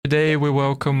Today we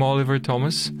welcome Oliver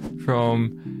Thomas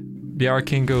from BR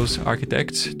Kingo's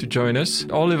Architects to join us.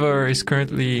 Oliver is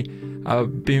currently a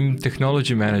BIM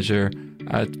technology manager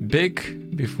at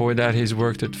BIG. Before that, he's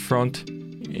worked at Front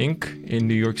Inc. in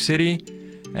New York City.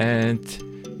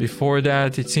 And before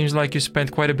that, it seems like you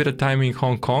spent quite a bit of time in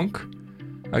Hong Kong.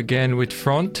 Again with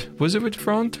Front. Was it with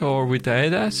Front or with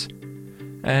ADAS?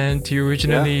 And you're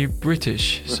originally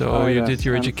British, so you did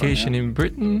your education in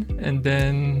Britain, and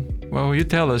then, well, you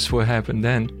tell us what happened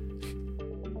then.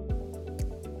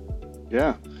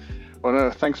 Yeah, well,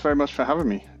 thanks very much for having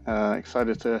me.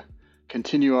 Excited to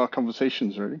continue our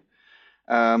conversations, really.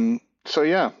 So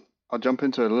yeah, I'll jump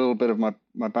into a little bit of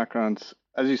my background.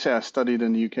 As you say, I studied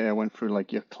in the UK. I went through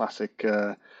like your classic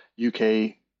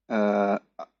UK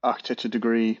architecture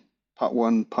degree, part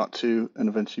 1, part 2, and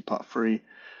eventually part 3.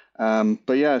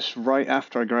 But yes, right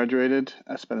after I graduated,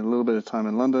 I spent a little bit of time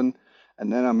in London,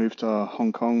 and then I moved to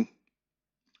Hong Kong.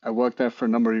 I worked there for a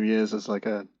number of years as like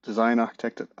a design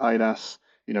architect at IDAS,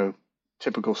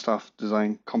 typical stuff,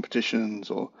 design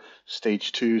competitions or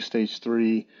stage 2, stage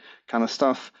 3 kind of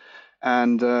stuff.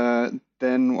 And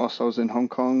then whilst I was in Hong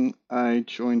Kong, I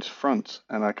joined Front,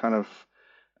 and I kind of,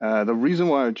 the reason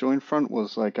why I joined Front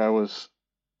was like I was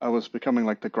becoming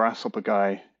like the grasshopper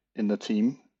guy in the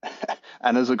team.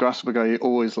 And as a grasshopper guy, you're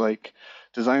always like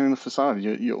designing the facade.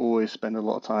 You always spend a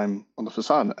lot of time on the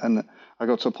facade. And I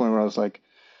got to a point where I was like,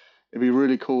 it'd be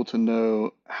really cool to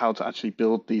know how to actually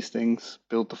build these things,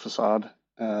 build the facade,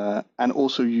 and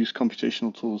also use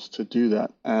computational tools to do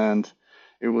that. And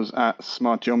it was at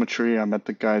Smart Geometry. I met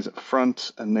the guys at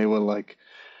Front, and they were like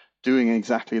doing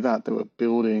exactly that. They were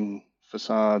building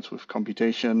facades with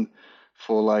computation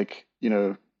for like,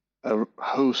 a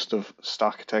host of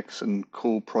architects and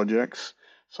cool projects.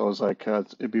 So I was like,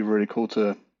 it'd be really cool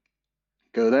to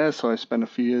go there. So I spent a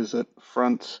few years at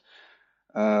Front,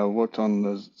 worked on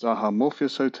the Zaha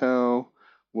Morpheus Hotel,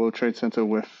 World Trade Center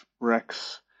with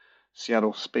Rex,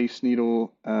 Seattle Space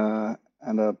Needle,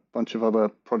 and a bunch of other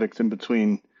projects in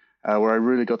between, where I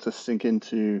really got to sink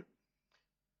into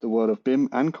the world of BIM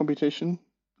and computation,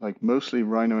 like mostly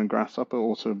Rhino and Grasshopper,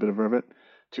 also a bit of Revit,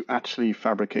 to actually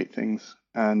fabricate things.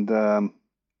 And that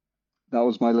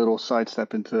was my little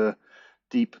sidestep into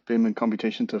deep BIM and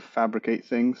computation to fabricate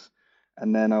things.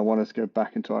 And then I wanted to go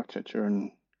back into architecture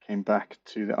and came back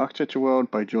to the architecture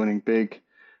world by joining BIG,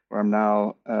 where I'm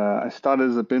now, I started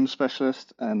as a BIM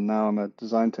specialist, and now I'm a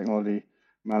design technology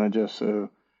manager. So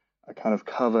I kind of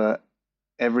cover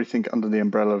everything under the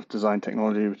umbrella of design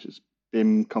technology, which is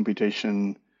BIM,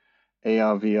 computation,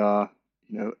 AR, VR,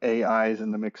 AI is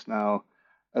in the mix now,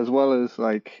 as well as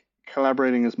like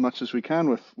collaborating as much as we can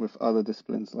with other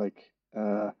disciplines, like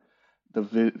the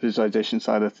visualization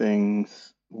side of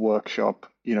things, workshop,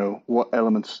 what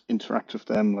elements interact with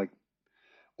them, like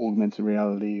augmented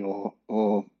reality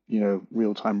or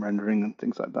real-time rendering and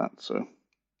things like that. So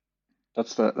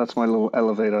that's my little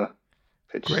elevator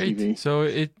pitch. Great. CV. So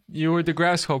you were the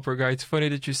grasshopper guy. It's funny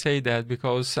that you say that,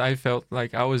 because I felt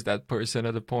like I was that person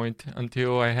at a point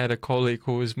until I had a colleague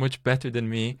who was much better than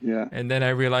me. Yeah. And then I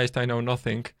realized I know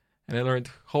nothing, and I learned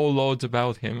whole loads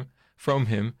about him from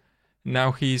him.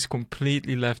 Now he's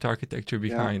completely left architecture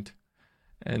behind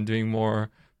and doing more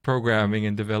programming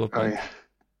and development. Oh,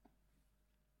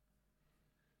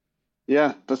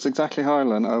 yeah, that's exactly how I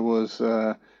learned. I was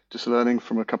just learning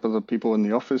from a couple of the people in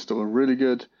the office that were really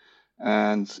good,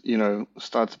 and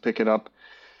started to pick it up.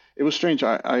 It was strange.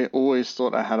 I always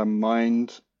thought I had a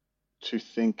mind to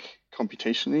think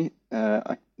computationally.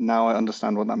 Now I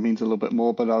understand what that means a little bit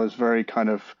more, but I was very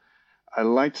I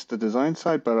liked the design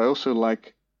side, but I also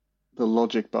like the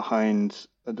logic behind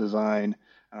a design.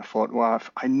 And I thought, well,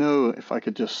 if I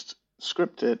could just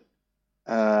script it,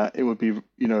 it would be,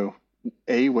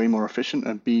 A, way more efficient,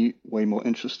 and B, way more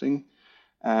interesting.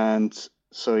 And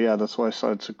so, yeah, that's why I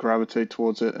started to gravitate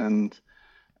towards it. And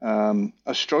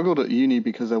I struggled at uni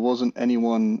because there wasn't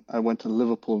anyone. I went to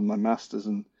Liverpool in my master's,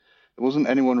 and there wasn't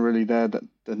anyone really there that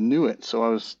knew it. So I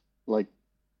was like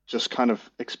just kind of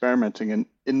experimenting. And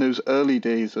in those early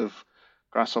days of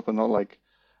Grasshopper, not like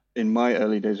in my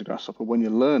early days of Grasshopper, when you're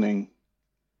learning,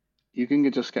 you can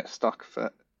just get stuck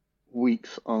for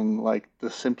weeks on like the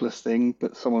simplest thing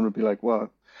that someone would be like,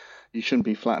 well, you shouldn't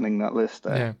be flattening that list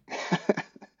there. Yeah.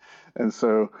 And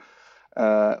so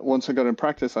once I got in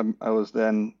practice, I was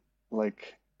then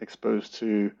like exposed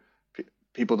to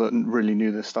people that really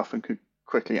knew this stuff and could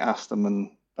quickly ask them,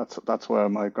 and that's where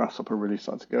my Grasshopper really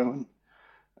started to go.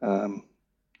 And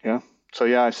so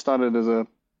yeah, I started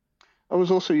I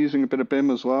was also using a bit of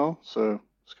BIM as well, so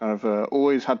it's kind of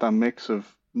always had that mix of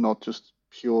not just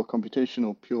pure computation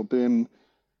or pure BIM.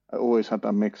 I always had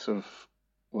that mix of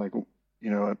like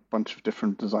a bunch of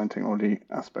different design technology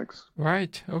aspects.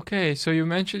 Right. Okay. So you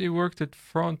mentioned you worked at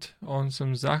front on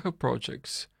some Zaha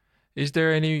projects. Is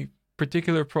there any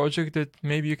particular project that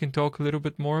maybe you can talk a little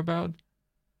bit more about?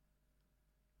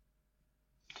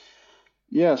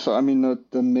 Yeah, so I mean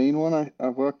the main one I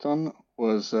worked on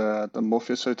was the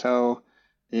Morpheus Hotel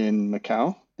in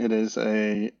Macau. It is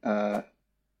a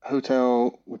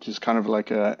hotel which is kind of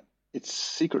like it's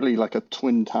secretly like a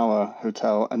twin tower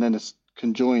hotel, and then it's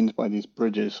conjoined by these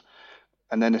bridges,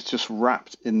 and then it's just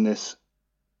wrapped in this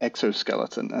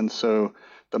exoskeleton. And so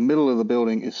the middle of the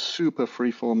building is super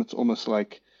freeform. It's almost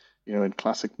like, in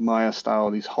classic Maya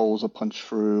style, these holes are punched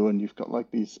through, and you've got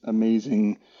like these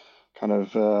amazing kind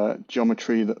of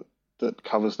geometry that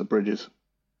covers the bridges.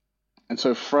 And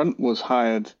so Front was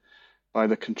hired by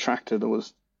the contractor that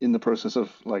was in the process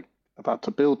of like about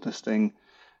to build this thing.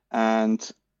 And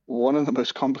one of the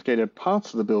most complicated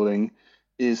parts of the building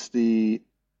is the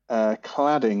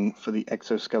cladding for the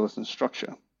exoskeleton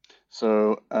structure.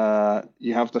 So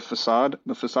you have the facade.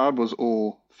 The facade was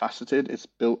all faceted. It's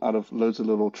built out of loads of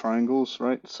little triangles,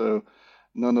 right? So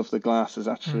none of the glass is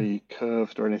Hmm. actually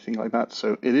curved or anything like that.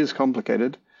 So it is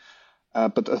complicated.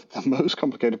 But the most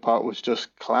complicated part was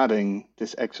just cladding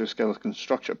this exoskeleton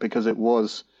structure because it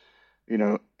was,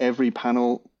 every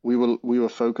panel we were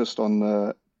focused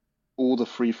on all the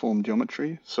freeform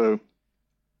geometry. So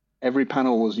every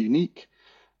panel was unique.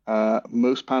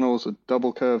 Most panels are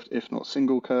double curved, if not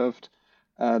single curved.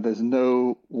 There's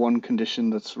no one condition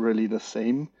that's really the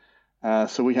same.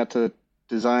 So we had to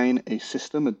design a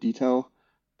system, a detail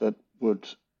that would,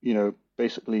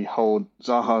 basically hold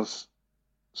Zaha's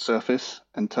surface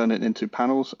and turn it into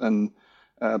panels and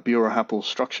Bureau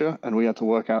structure. And we had to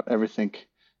work out everything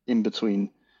in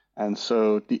between. And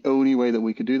so the only way that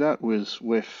we could do that was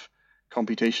with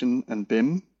computation and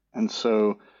BIM. And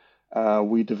so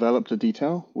we developed a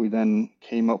detail. We then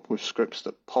came up with scripts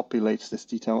that populates this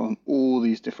detail on all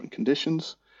these different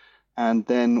conditions. And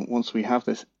then once we have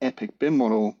this epic BIM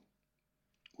model,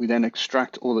 we then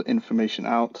extract all the information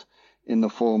out in the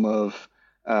form of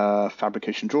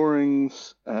fabrication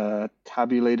drawings,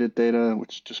 tabulated data,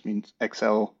 which just means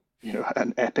Excel,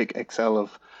 an epic Excel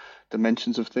of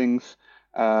dimensions of things,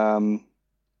 um,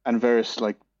 and various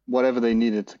like whatever they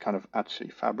needed to kind of actually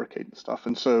fabricate and stuff.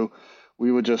 And so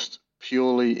we were just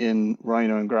purely in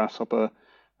Rhino and Grasshopper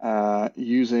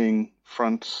using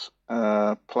Front's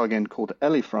plugin called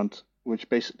EleFront, which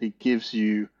basically gives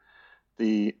you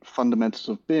the fundamentals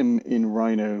of BIM in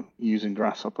Rhino using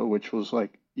Grasshopper, which was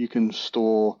like you can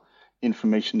store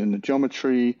information in the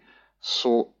geometry,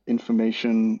 sort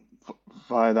information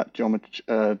via that geometry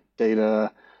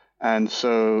data, and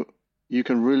so you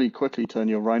can really quickly turn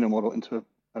your Rhino model into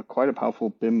a quite a powerful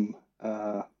BIM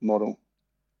model.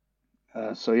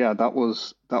 So yeah, that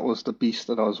was the beast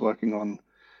that I was working on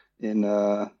in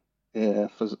for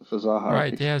Zaha at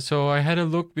Right. least. Yeah. So I had a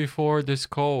look before this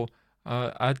call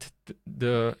at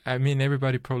I mean,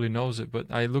 everybody probably knows it, but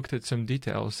I looked at some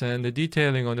details, and the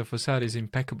detailing on the facade is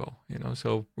impeccable,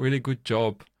 so really good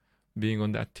job being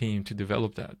on that team to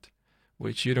develop that,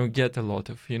 which you don't get a lot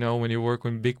of, when you work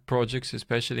on big projects,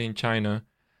 especially in China,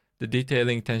 the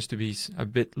detailing tends to be a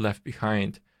bit left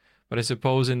behind. But I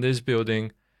suppose in this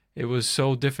building, it was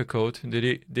so difficult that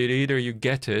either you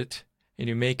get it and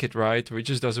you make it right, or it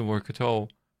just doesn't work at all.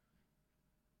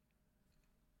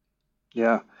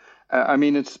 Yeah, I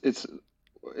mean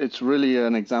it's really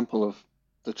an example of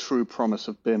the true promise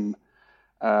of BIM.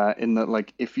 In that,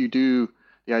 like, if you do,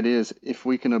 the idea is if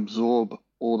we can absorb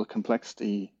all the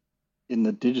complexity in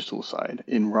the digital side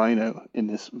in Rhino in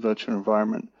this virtual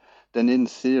environment, then in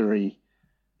theory,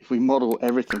 if we model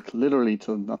everything literally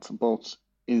to the nuts and bolts,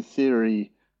 in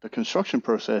theory, the construction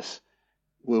process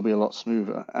will be a lot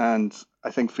smoother. And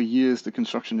I think for years the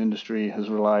construction industry has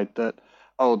relied that,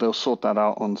 oh, they'll sort that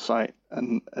out on site,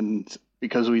 and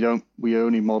because we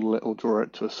only model it or draw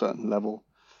it to a certain level.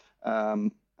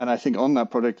 And I think on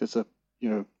that project, it's a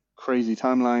crazy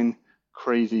timeline,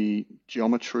 crazy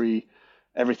geometry.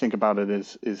 Everything about it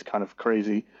is kind of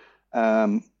crazy.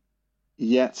 Um,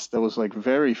 Yet there was like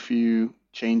very few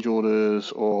change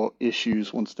orders or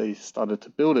issues once they started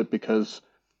to build it because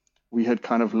we had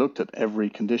kind of looked at every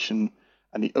condition,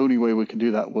 and the only way we could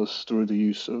do that was through the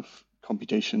use of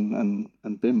computation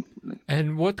and BIM, really.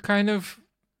 And what kind of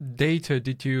data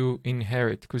did you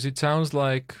inherit? Because it sounds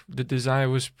like the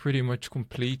design was pretty much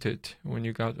completed when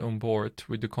you got on board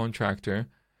with the contractor.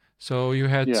 So you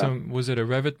had Yeah. was it a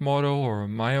Revit model or a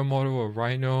Maya model or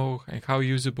Rhino? And how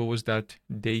usable was that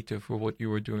data for what you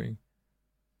were doing?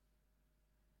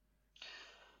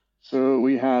 So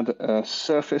we had a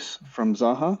surface from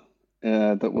Zaha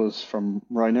that was from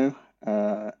Rhino,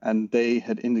 and they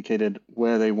had indicated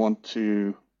where they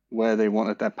wanted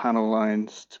their panel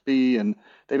lines to be, and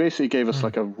they basically gave us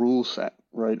like a rule set,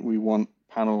 right? We want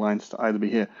panel lines to either be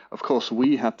here. Of course,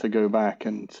 we had to go back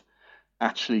and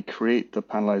actually create the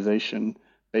panelization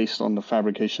based on the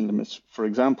fabrication limits. For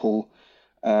example,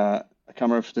 I can't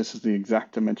remember if this is the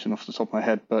exact dimension off the top of my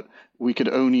head, but we could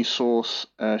only source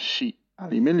sheet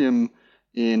aluminium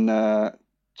in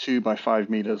 2 by 5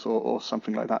 meters or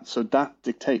something like that. So that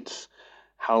dictates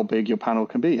how big your panel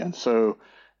can be, and so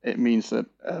it means that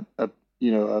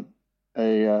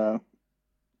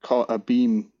a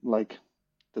beam like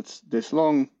that's this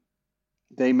long,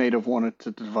 they may have wanted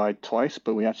to divide twice,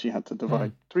 but we actually had to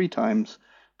divide 3 times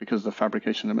because of the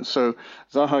fabrication limits. So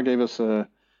Zaha gave us a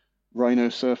Rhino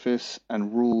surface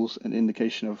and rules and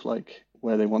indication of like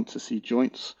where they want to see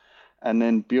joints. And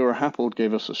then Bura Happold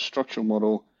gave us a structural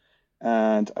model.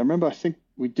 And I remember, I think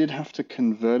we did have to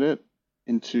convert it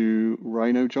into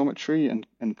Rhino geometry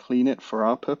and clean it for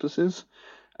our purposes.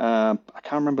 I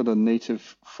can't remember the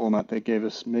native format they gave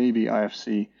us, maybe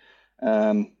IFC.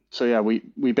 So yeah,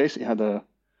 we basically had a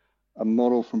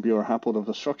model from Bura Happold of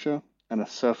the structure and a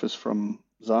surface from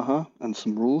Zaha and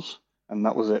some rules, and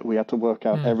that was it. We had to work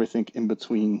out everything in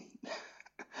between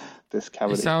this It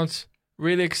cavity. sounds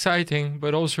really exciting,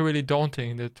 but also really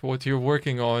daunting that what you're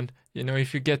working on,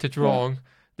 if you get it wrong,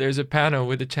 there's a panel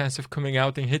with a chance of coming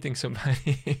out and hitting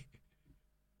somebody.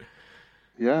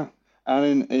 Yeah.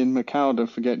 And in Macau, don't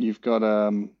forget you've got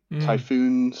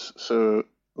typhoons, so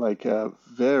like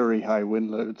very high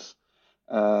wind loads.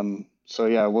 So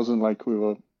yeah, it wasn't like we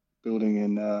were building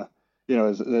in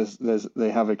they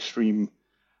have extreme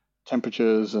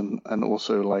temperatures and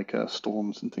also like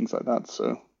storms and things like that.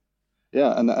 So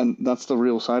yeah, and that's the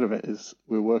real side of it is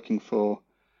we're working for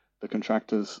the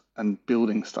contractors and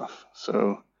building stuff.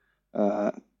 So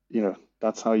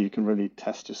that's how you can really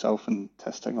test yourself and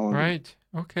test technology. Right.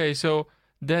 Okay. So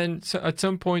then at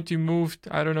some point you moved,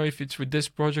 I don't know if it's with this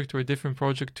project or a different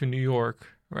project, to New York,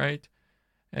 right?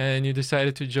 And you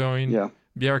decided to join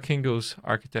B.R. Kingos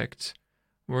Architects,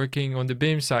 working on the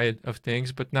BIM side of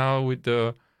things, but now with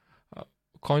the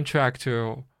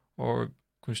contractor or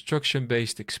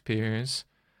construction-based experience.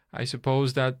 I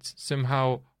suppose that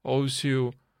somehow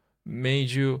also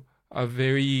made you a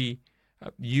very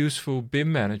useful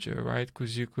BIM manager, right?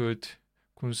 Because you could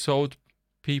consult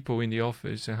people in the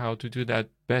office and how to do that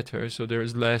better, so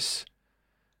there's less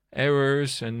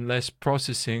errors and less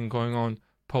processing going on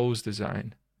post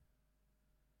design.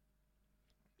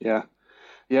 Yeah.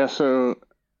 So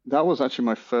that was actually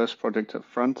my first project at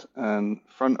Front, and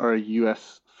Front are a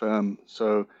US firm.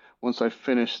 So once I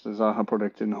finished the Zaha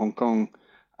project in Hong Kong,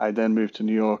 I then moved to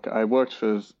New York. I worked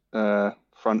for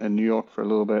Front in New York for a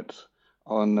little bit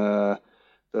on the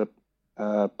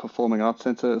Performing Arts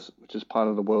Center, which is part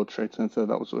of the World Trade Center.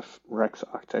 That was with Rex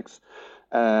Architects,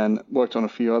 and worked on a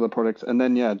few other projects. And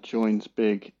then joined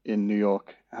Big in New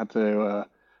York. I had to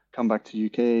come back to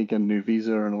UK, get a new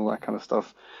visa, and all that kind of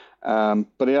stuff.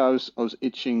 But yeah, I was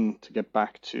itching to get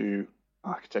back to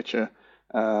architecture.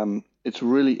 It's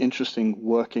really interesting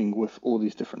working with all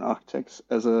these different architects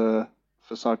as a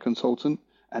facade consultant.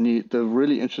 And the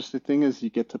really interesting thing is you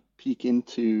get to peek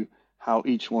into how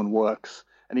each one works.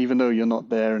 And even though you're not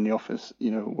there in the office,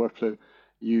 workflow,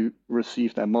 you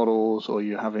receive their models, or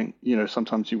you're having,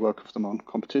 sometimes you work with them on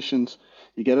competitions.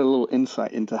 You get a little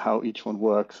insight into how each one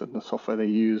works and the software they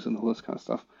use and all this kind of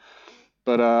stuff.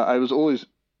 But I was always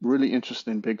really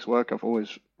interested in Big's work. I've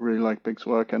always really liked Big's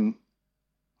work, and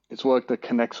it's work that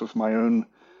connects with my own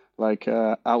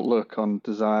outlook on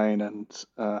design and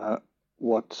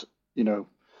what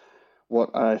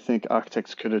what I think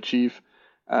architects could achieve.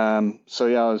 So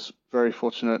yeah, I was very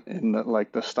fortunate in that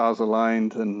the stars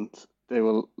aligned and they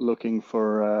were looking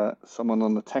for someone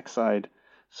on the tech side.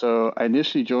 So I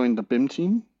initially joined the BIM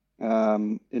team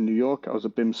in New York. I was a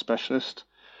BIM specialist,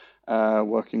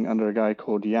 working under a guy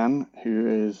called Jan, who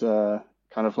is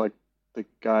kind of like the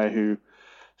guy who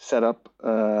set up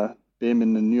BIM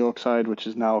in the New York side, which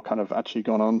is now kind of actually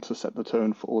gone on to set the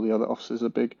tone for all the other offices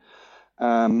at Big.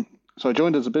 So I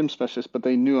joined as a BIM specialist, but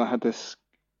they knew I had this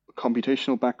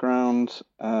computational background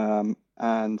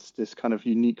and this kind of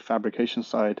unique fabrication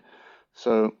side.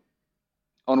 So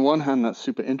on one hand, that's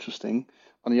super interesting.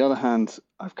 On the other hand,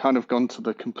 I've kind of gone to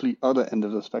the complete other end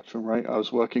of the spectrum, right? I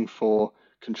was working for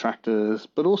contractors,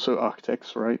 but also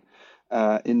architects, right?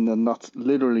 In the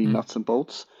literally nuts and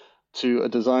bolts, to a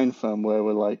design firm where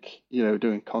we're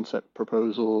doing concept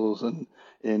proposals and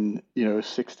in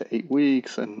 6 to 8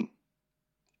 weeks, and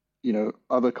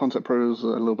other concept proposals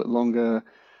are a little bit longer,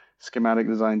 schematic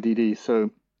design, DD. So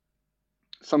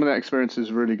some of that experience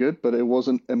is really good, but it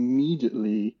wasn't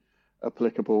immediately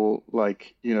applicable,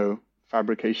 like,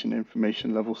 fabrication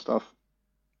information level stuff.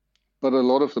 But a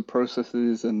lot of the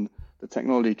processes and the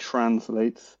technology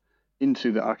translates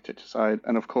into the architecture side.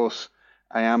 And of course,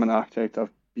 I am an architect. I've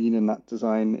been in that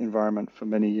design environment for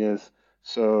many years.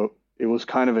 So it was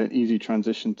kind of an easy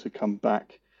transition to come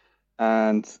back.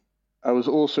 And I was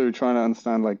also trying to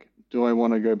understand, like, do I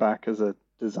want to go back as a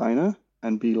designer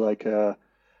and be like a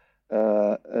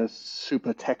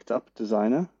super teched up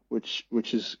designer, which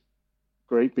is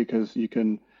great because you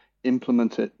can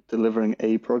implement it delivering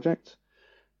a project.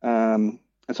 And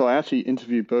so I actually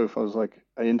interviewed both.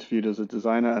 I interviewed as a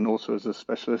designer and also as a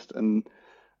specialist. And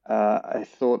I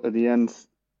thought at the end,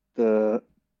 the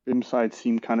BIM side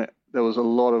seemed there was a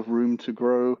lot of room to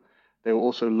grow. They were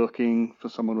also looking for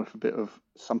someone with a bit of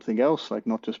something else, like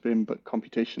not just BIM, but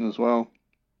computation as well.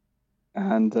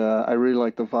 And I really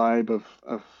liked the vibe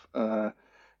of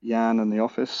Jan and the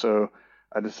office. So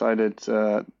I decided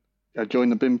I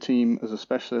joined the BIM team as a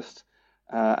specialist.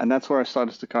 And that's where I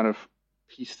started to kind of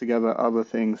piece together other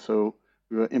things. So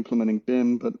we were implementing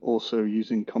BIM, but also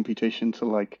using computation to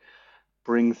like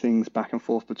bring things back and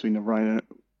forth between the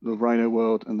Rhino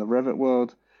world and the Revit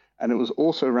world. And it was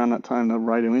also around that time that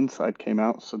Rhino Inside came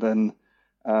out. So then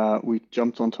we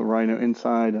jumped onto Rhino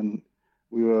Inside, and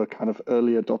we were kind of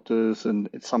early adopters. And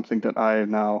it's something that I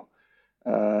now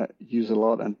use a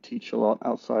lot and teach a lot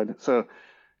outside. So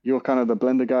you're kind of the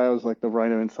Blender guy. I was like the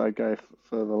Rhino Inside guy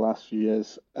for the last few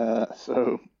years.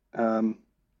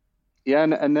 Yeah,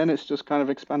 and then it's just kind of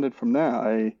expanded from there.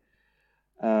 I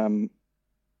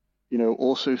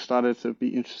also started to be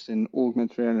interested in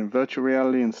augmented reality and virtual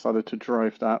reality and started to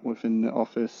drive that within the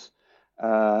office.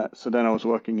 So then I was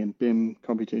working in BIM,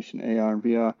 computation, AR, and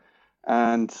VR.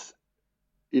 And,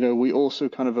 we also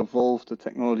kind of evolved the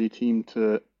technology team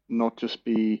to not just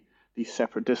be these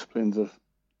separate disciplines of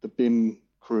the BIM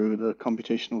crew, the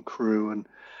computational crew. And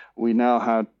we now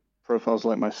had profiles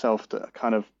like myself that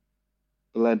kind of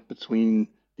bled between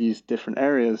these different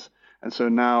areas. And so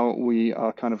now we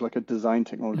are kind of like a design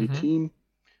technology team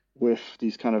with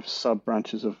these kind of sub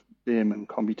branches of BIM and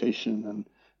computation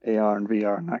and AR and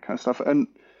VR and that kind of stuff. And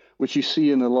which you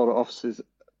see in a lot of offices,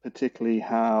 particularly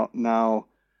how now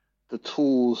the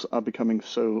tools are becoming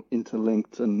so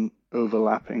interlinked and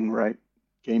overlapping, right?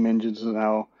 Game engines are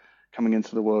now coming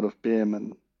into the world of BIM,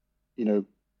 and,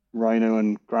 Rhino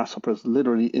and Grasshopper is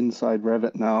literally inside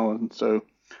Revit now. And so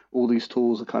all these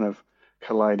tools are kind of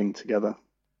colliding together.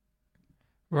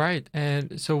 Right.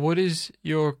 And so what is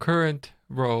your current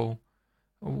role?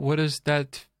 What does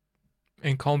that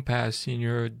encompass in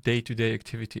your day-to-day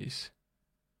activities?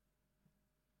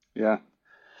 Yeah.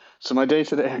 So my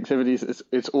day-to-day activities,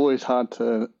 it's always hard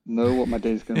to know what my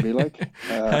day is going to be like.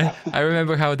 I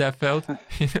remember how that felt.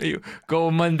 You go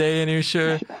on Monday and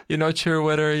you're not sure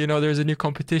whether, there's a new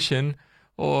competition,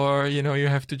 or, you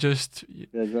have to just Yeah,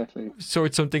 exactly.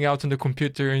 sort something out on the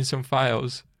computer in some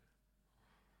files.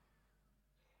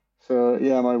 So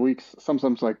yeah, my weeks,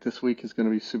 sometimes like this week is going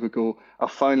to be super cool. I'll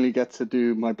finally get to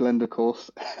do my Blender course,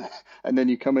 and then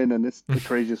you come in and it's the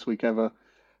craziest week ever.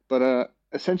 But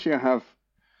essentially,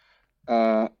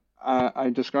 uh, I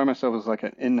describe myself as like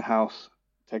an in-house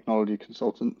technology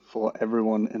consultant for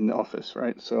everyone in the office,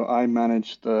 right? So I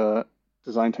manage the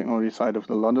design technology side of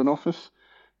the London office.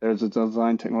 There's a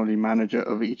design technology manager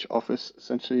of each office.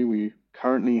 Essentially, we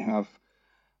currently have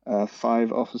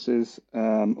 5 offices,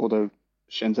 although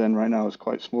Shenzhen right now is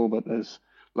quite small, but there's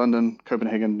London,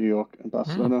 Copenhagen, New York, and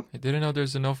Barcelona. I didn't know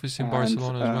there's an office in And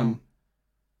Barcelona as well.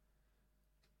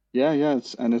 yeah,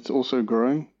 it's also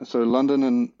growing. So London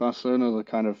and Barcelona are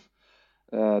kind of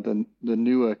the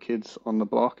newer kids on the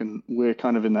block, and we're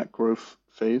kind of in that growth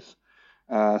phase.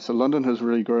 So London has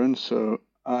really grown. So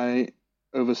I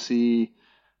oversee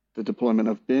the deployment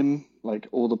of BIM, like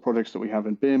all the projects that we have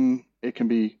in BIM. It can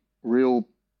be real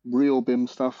BIM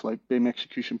stuff like BIM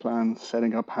execution plans,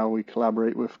 setting up how we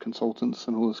collaborate with consultants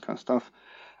and all this kind of stuff.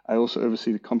 I also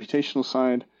oversee the computational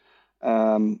side.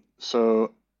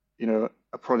 So,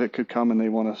 a project could come and they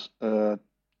want us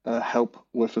help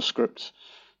with a script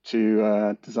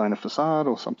to design a facade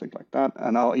or something like that.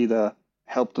 And I'll either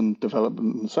help them develop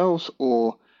them themselves,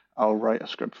 or I'll write a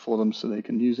script for them so they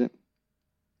can use it.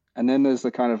 And then there's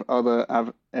the kind of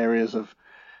other areas of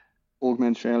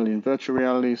augmented reality and virtual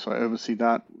reality. So I oversee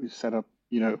that. We set up,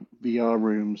 VR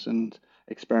rooms and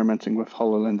experimenting with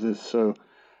HoloLenses. So,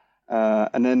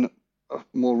 and then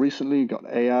more recently, got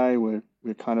AI. We're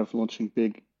kind of launching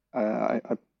big. I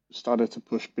started to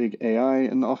push big AI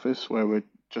in the office, where we're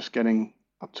just getting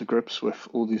up to grips with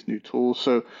all these new tools.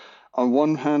 So, on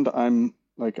one hand, I'm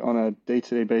like on a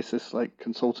day-to-day basis, like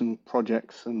consulting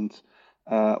projects and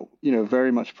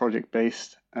very much project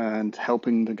based. and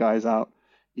helping the guys out,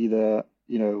 either,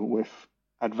 with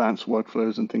advanced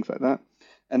workflows and things like that.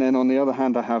 And then on the other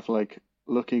hand, I have like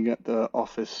looking at the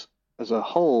office as a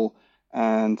whole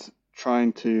and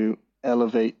trying to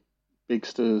elevate Big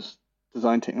Stir's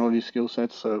design technology skill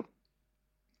sets. So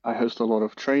I host a lot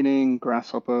of training,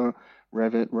 Grasshopper,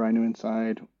 Revit, Rhino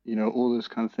Inside, all those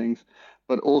kind of things,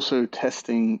 but also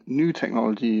testing new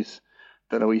technologies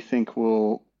that we think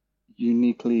will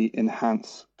uniquely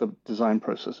enhance the design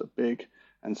process at Big.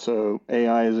 And so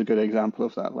AI is a good example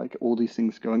of that. Like all these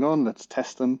things going on, let's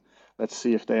test them. Let's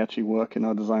see if they actually work in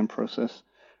our design process.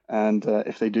 And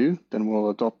if they do, then we'll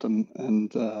adopt them.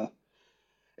 And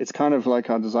it's kind of like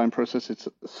our design process. It's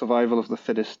survival of the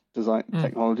fittest design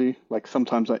technology. Like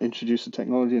sometimes I introduce a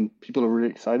technology and people are really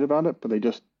excited about it, but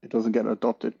it doesn't get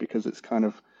adopted because it's kind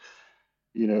of,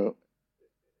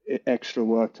 extra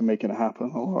work to make it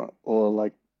happen, or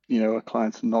like, a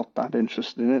client's not that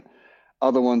interested in it.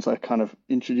 Other ones I kind of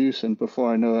introduce, and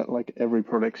before I know it, like every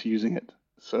product's using it.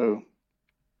 So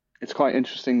it's quite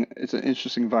interesting. It's an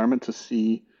interesting environment to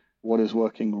see what is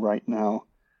working right now.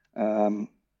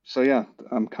 So yeah,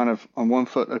 I'm kind of on one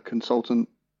foot a consultant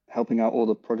helping out all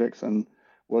the projects and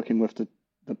working with the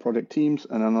project teams,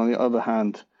 and then on the other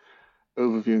hand,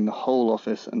 overviewing the whole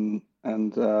office and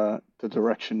the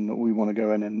direction that we want to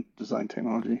go in design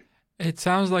technology. It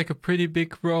sounds like a pretty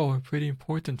big role, a pretty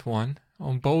important one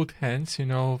on both hands,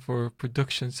 for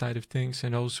production side of things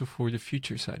and also for the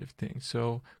future side of things.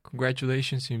 So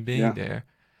congratulations in being there.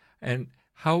 And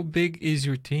how big is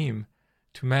your team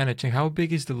to manage, and how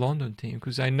big is the London team?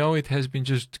 Because I know it has been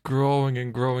just growing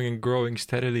and growing and growing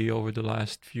steadily over the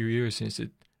last few years since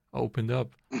it opened up.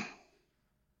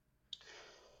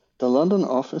 The London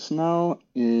office now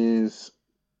is,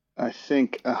 I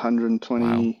think,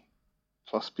 120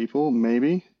 plus people,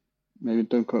 maybe. Maybe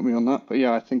don't quote me on that, but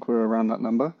yeah, I think we're around that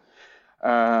number.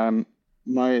 The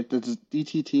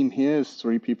DT team here is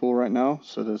 3 people right now.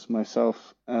 So there's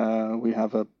myself. We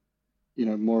have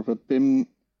more of a BIM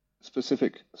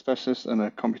specific specialist and a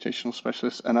computational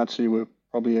specialist, and actually we're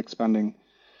probably expanding.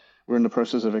 We're in the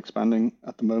process of expanding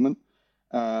at the moment.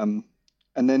 And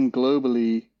then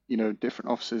globally,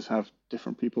 different offices have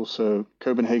different people. So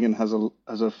Copenhagen has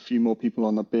a few more people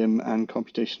on the BIM and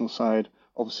computational side.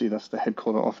 Obviously, that's the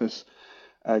headquarter office.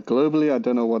 Globally, I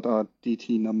don't know what our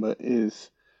DT number is,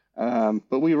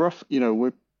 but we're a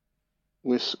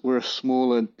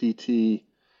smaller DT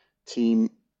team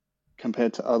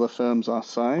compared to other firms our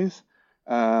size.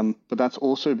 But that's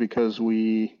also because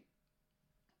we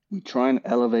try and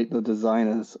elevate the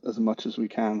designers as much as we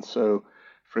can. So,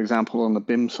 for example, on the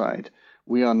BIM side,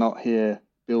 we are not here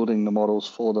building the models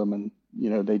for them, and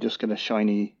they just get a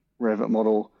shiny Revit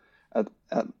model at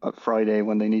Friday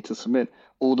when they need to submit.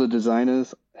 All the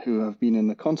designers who have been in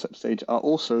the concept stage are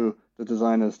also the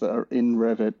designers that are in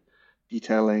Revit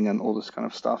detailing and all this kind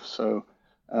of stuff. So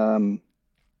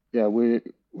yeah, we're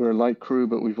a light crew,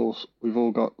 but we've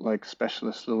all got like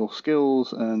specialist little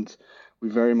skills, and we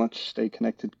very much stay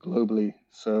connected globally.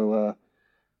 So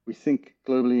we think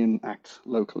globally and act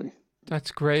locally.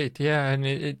 That's great. Yeah, and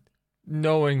it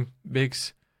knowing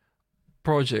Big's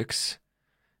projects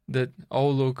that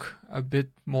all look a bit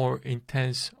more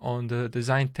intense on the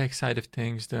design tech side of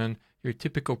things than your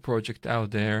typical project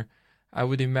out there. I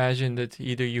would imagine that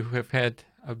either you have had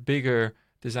a bigger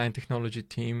design technology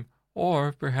team,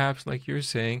 or perhaps, like you're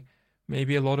saying,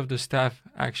 maybe a lot of the staff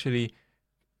actually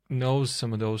knows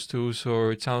some of those tools,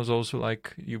 or it sounds also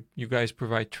like you guys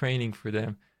provide training for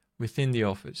them within the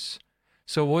office.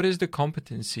 So what is the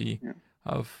competency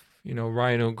of,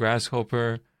 Rhino,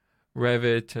 Grasshopper,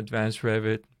 Revit, Advanced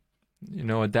Revit,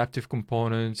 adaptive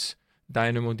components,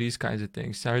 Dynamo, these kinds of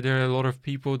things? Are there a lot of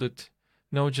people that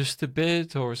know just a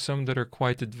bit, or some that are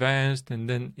quite advanced? And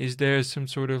then is there some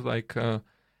sort of like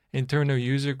internal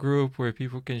user group where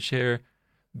people can share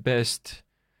best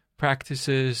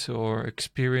practices or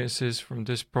experiences from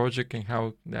this project and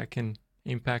how that can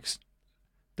impact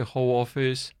the whole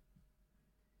office?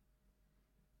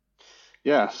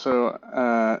 Yeah, so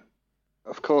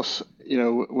of course,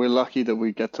 we're lucky that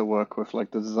we get to work with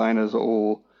like the designers are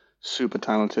all super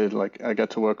talented. Like I get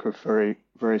to work with very,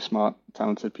 very smart,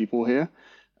 talented people here.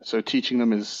 So teaching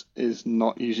them is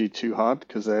not usually too hard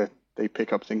because they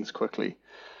pick up things quickly.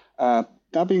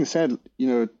 That being said,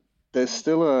 there's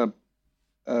still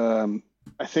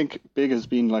I think Big has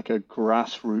been like a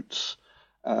grassroots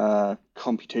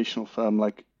computational firm.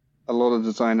 Like a lot of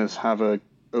designers have a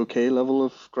okay level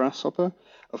of Grasshopper.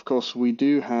 Of course, we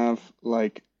do have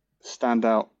like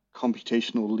standout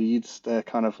computational leads. They're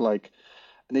kind of like,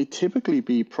 and they typically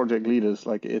be project leaders.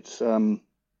 Like it's no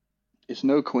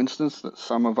coincidence that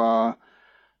some of our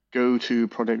go-to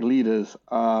project leaders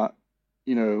are,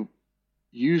 you know,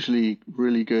 usually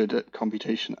really good at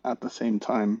computation at the same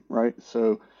time, right?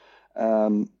 So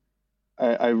um,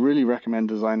 I really recommend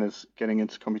designers getting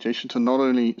into computation to not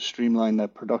only streamline their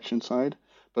production side,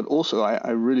 but also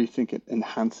I really think it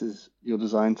enhances your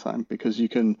design time because you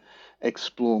can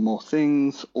explore more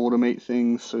things, automate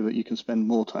things so that you can spend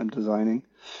more time designing.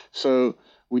 So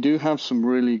we do have some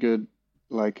really good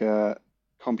like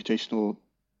computational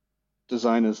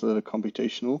designers that are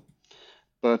computational,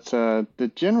 but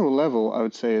the general level I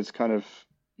would say is kind of,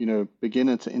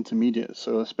 beginner to intermediate.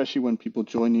 So especially when people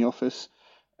join the office,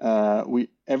 we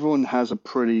everyone has a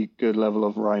pretty good level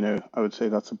of Rhino. I would say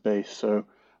that's a base. So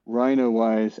Rhino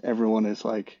wise, everyone is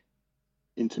like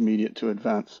intermediate to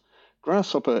advanced.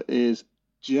 Grasshopper is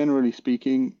generally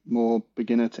speaking more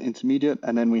beginner to intermediate,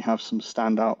 and then we have some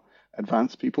standout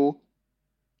advanced people.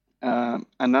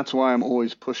 And that's why I'm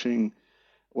always pushing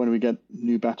when we get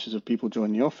new batches of people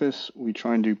join the office, we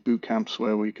try and do boot camps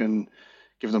where we can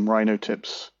give them Rhino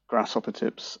tips, Grasshopper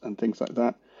tips, and things like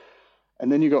that.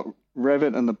 And then you got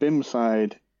Revit, and the BIM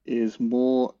side is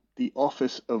more the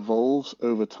office evolves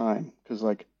over time because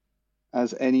like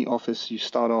as any office, you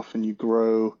start off and you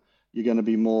grow, you're going to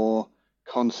be more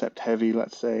concept heavy,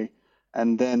 let's say.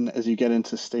 And then as you get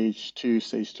into stage two,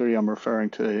 stage three, I'm referring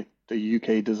to the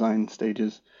UK design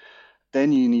stages,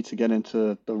 then you need to get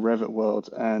into the Revit world.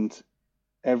 And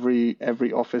every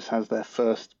office has their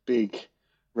first big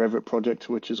Revit project,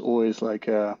 which is always like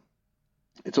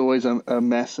it's always a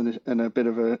mess and a bit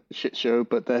of a shit show.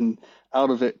 But then out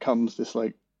of it comes this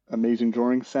like amazing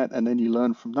drawing set, and then you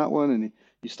learn from that one, and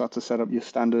you start to set up your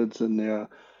standards and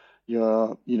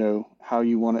your how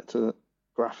you want it to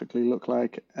graphically look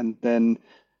like, and then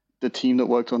the team that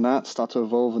worked on that start to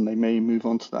evolve, and they may move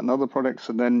on to that another product.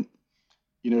 So then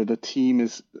the team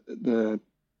is the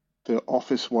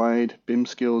office-wide BIM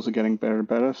skills are getting better and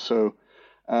better. So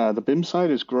the BIM side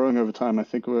is growing over time. I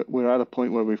think we're at a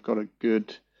point where we've got a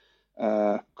good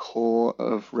core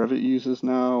of Revit users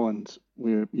now, and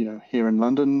we're here in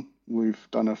London, we've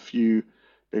done a few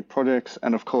big projects,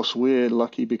 and of course we're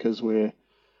lucky because we're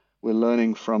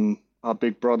learning from our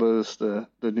big brothers, the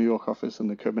New York office and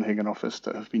the Copenhagen office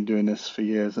that have been doing this for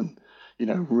years, and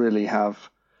really have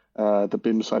the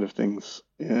BIM side of things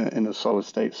in a solid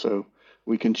state. So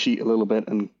we can cheat a little bit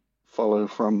and follow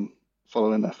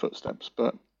in their footsteps.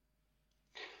 But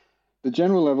the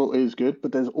general level is good,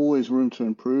 but there's always room to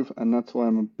improve, and that's why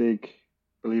I'm a big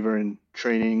believer in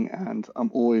training, and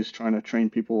I'm always trying to train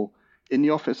people in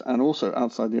the office and also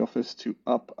outside the office to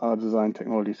up our design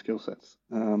technology skill sets.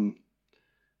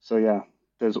 So yeah,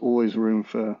 there's always room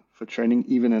for training,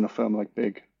 even in a firm like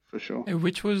Big, for sure. And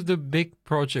which was the big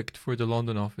project for the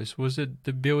London office? Was it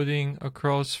the building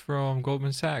across from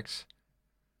Goldman Sachs?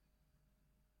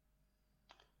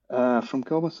 From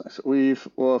Goldman Sachs,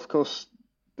 well, of course,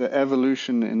 the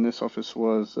evolution in this office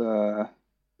was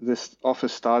this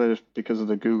office started because of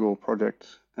the Google project.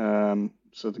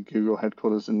 So the Google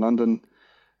headquarters in London.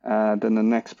 Then the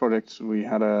next project, we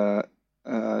had a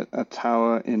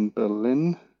tower in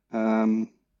Berlin.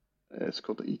 It's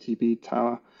called the ETB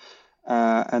Tower.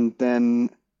 And then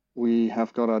we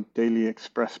have got our Daily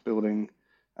Express building,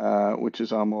 which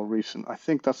is our more recent. I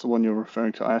think that's the one you're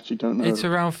referring to. I actually don't know. It's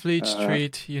around Fleet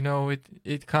Street.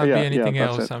 It can't be anything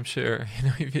else, I'm sure.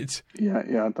 If it's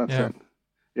that's it.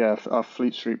 Yeah, our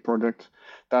Fleet Street project.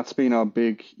 That's been our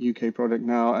big UK project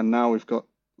now, and now we've got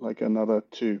like another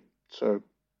two. So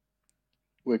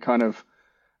we're kind of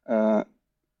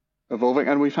evolving,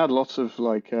 and we've had lots of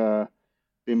like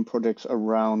BIM projects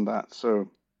around that.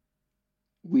 So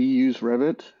we use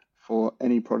Revit for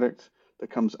any project that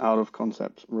comes out of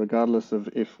concept, regardless of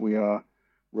if we are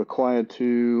required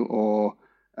to or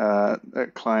a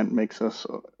client makes us.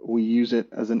 We use it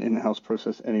as an in-house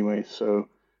process anyway. So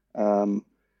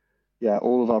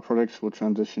all of our projects will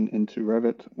transition into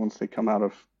Revit once they come out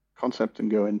of concept and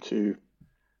go into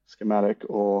schematic,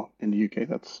 or in the UK,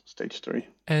 that's stage 3.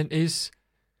 And is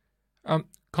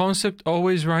concept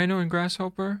always Rhino and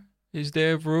Grasshopper? Is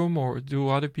there room, or do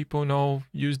other people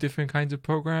use different kinds of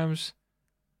programs?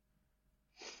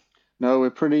 No, we're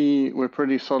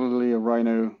pretty solidly a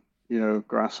Rhino,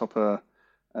 Grasshopper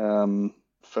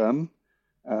firm.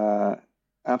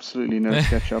 Absolutely no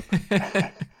SketchUp.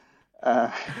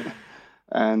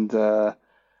 And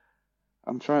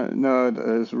I'm trying. No,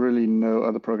 there's really no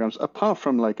other programs apart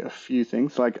from like a few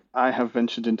things. Like I have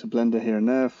ventured into Blender here and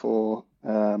there for,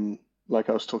 like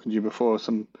I was talking to you before,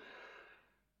 some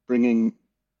bringing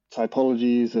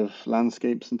typologies of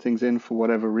landscapes and things in for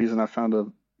whatever reason. I found a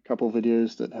couple of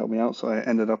videos that helped me out, so I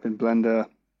ended up in Blender.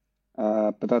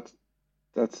 But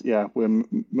that's we're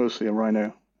mostly a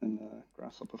Rhino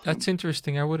Grasshopper firm. That's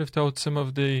interesting. I would have thought some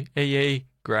of the AA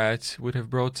grads would have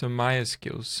brought some Maya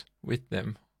skills with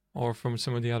them, or from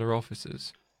some of the other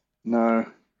offices. No.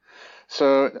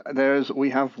 So we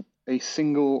have a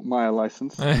single Maya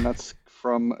license, and that's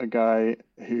from a guy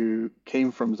who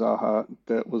came from Zaha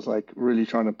that was like really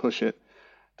trying to push it.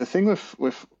 The thing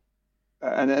with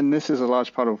and this is a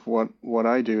large part of what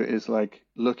I do is like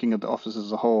looking at the office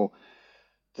as a whole.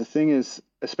 The thing is,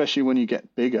 especially when you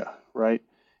get bigger, right?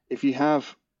 If you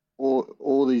have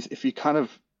all these, if you kind of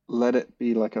let it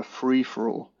be like a free for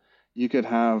all, you could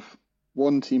have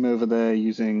one team over there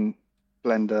using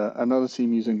Blender, another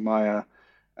team using Maya,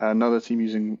 another team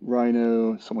using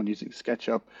Rhino, someone using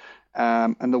SketchUp.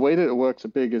 And the way that it works a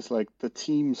big is like the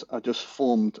teams are just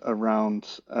formed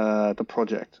around the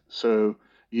project. So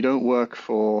you don't work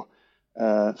for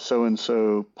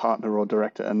so-and-so partner or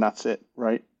director, and that's it,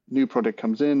 right? New project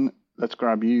comes in, let's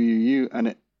grab you,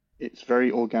 and it's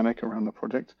very organic around the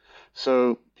project.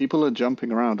 So people are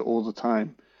jumping around all the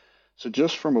time. So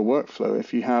just from a workflow,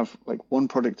 if you have like one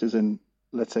project is in,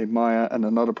 let's say Maya, and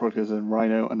another project is in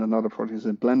Rhino, and another project is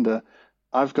in Blender,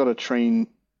 I've got to train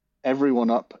everyone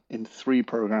up in 3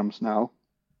 programs now.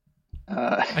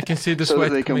 I can see the so that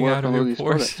sweat they can coming work out on of all your these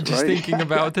pores products, just right? thinking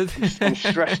about it. I'm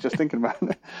stressed just thinking about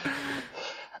it.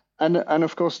 And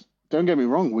of course, don't get me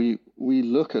wrong, we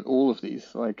look at all of these,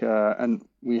 like and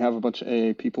we have a bunch of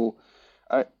AA people.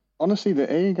 Honestly, the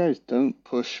AA guys don't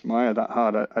push Maya that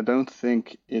hard. I don't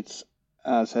think it's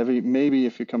as heavy. Maybe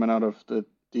if you're coming out of the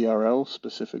DRL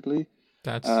specifically,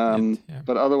 That's it. Yeah.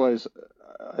 but otherwise,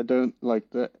 I don't like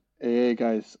the AA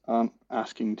guys aren't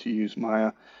asking to use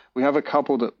Maya. We have a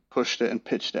couple that pushed it and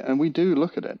pitched it, and we do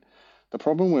look at it. The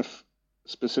problem with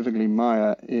specifically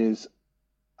Maya is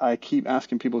I keep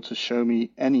asking people to show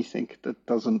me anything that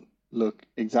doesn't look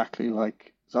exactly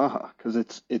like Zaha because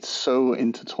it's so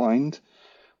intertwined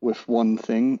with one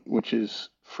thing, which is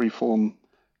freeform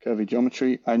curvy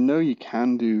geometry. I know you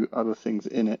can do other things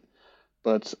in it,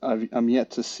 but I'm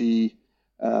yet to see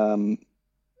good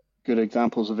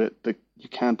examples of it that you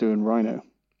can't do in Rhino.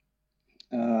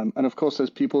 And of course,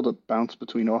 there's people that bounce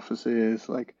between offices.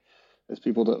 Like there's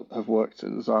people that have worked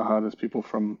at Zaha. There's people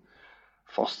from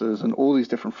Foster's and all these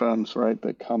different firms, right?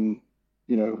 That come,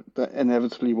 that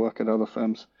inevitably work at other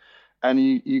firms. And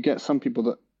you get some people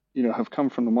that have come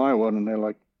from the Maya world, and they're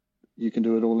like, you can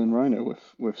do it all in Rhino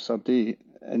with Sub D.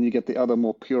 And you get the other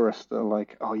more purists that are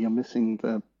like, oh, you're missing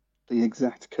the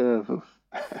exact curve of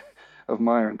of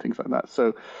Maya and things like that.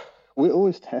 So we're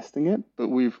always testing it, but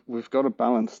we've got to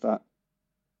balance that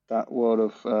world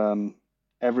of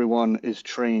everyone is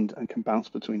trained and can bounce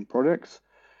between projects,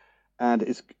 and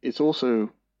it's also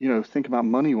think about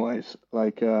money wise,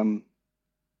 like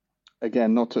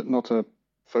again, not to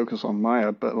focus on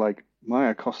Maya, but like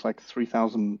Maya costs like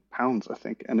 £3,000, I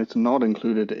think, and it's not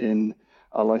included in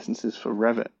our licenses for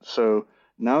Revit. So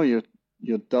now you're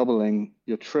doubling,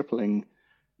 you're tripling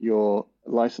your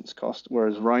license cost,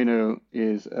 whereas Rhino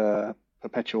is a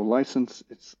perpetual license.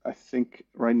 It's I think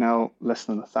right now less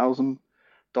than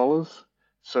 $1,000.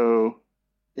 So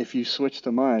if you switch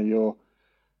to Maya, you're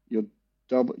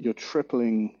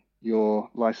tripling your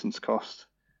license cost,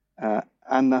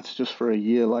 and that's just for a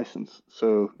year license.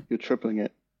 So you're tripling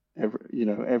it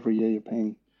every year you're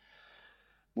paying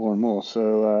more and more.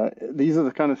 So these are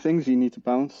the kind of things you need to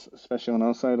balance, especially on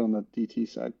our side, on the DT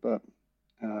side. But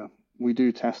we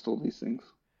do test all these things.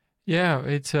 Yeah,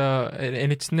 it's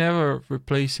and it's never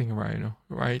replacing Rhino,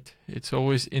 right? It's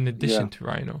always in addition to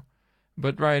Rhino.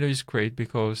 But Rhino is great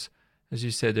because, as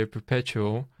you said, they're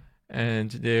perpetual,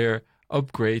 and their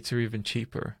upgrades are even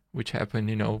cheaper, which happen,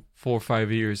 4 or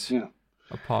 5 years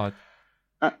apart.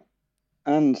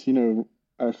 And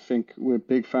I think we're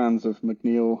big fans of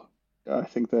McNeil. I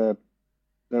think they're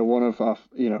one of our,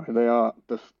 they are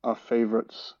our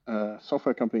favorites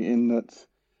software company in that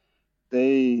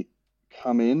they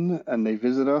come in and they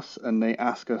visit us and they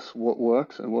ask us what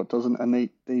works and what doesn't, and they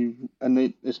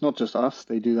it's not just us,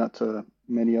 they do that to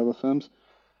many other firms.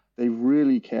 They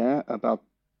really care about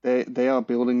they are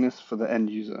building this for the end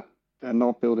user. They're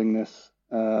not building this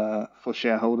for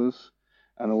shareholders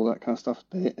and all that kind of stuff.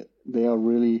 They are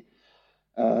really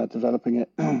developing it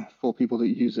for people that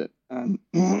use it, and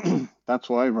that's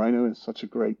why Rhino is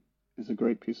a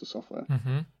great piece of software.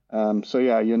 Mm-hmm. So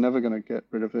yeah, you're never going to get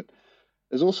rid of it.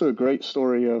 There's also a great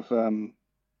story of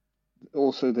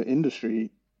also the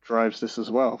industry drives this as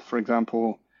well. For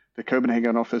example, the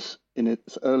Copenhagen office in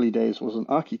its early days was an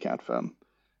ArchiCAD firm.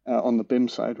 On the BIM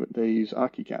side, they use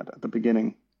ArchiCAD at the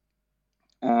beginning.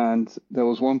 And there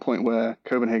was one point where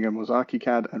Copenhagen was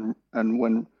ArchiCAD, and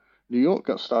when New York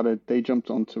got started, they jumped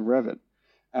onto Revit.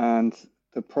 And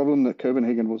the problem that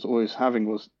Copenhagen was always having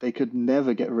was they could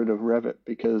never get rid of Revit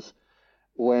because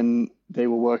when they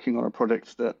were working on a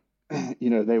project that,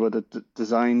 they were the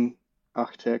design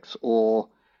architects or,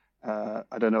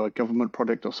 I don't know, a government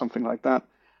project or something like that,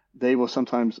 they were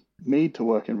sometimes made to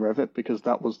work in Revit because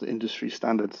that was the industry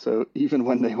standard. So even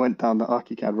when they went down the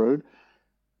ArchiCAD road,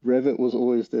 Revit was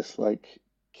always this like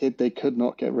kid they could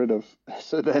not get rid of.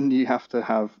 So then you have to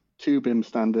have two BIM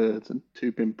standards and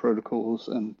two BIM protocols.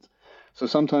 And so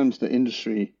sometimes the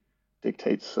industry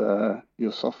dictates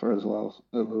your software as well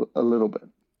a little bit.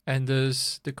 And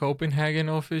does the Copenhagen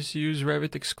office use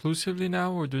Revit exclusively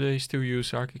now, or do they still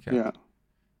use ArchiCAD? Yeah.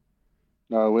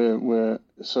 No, we're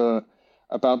so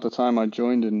about the time I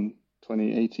joined in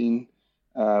 2018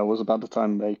 was about the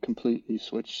time they completely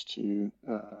switched to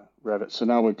Revit. So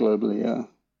now we're globally a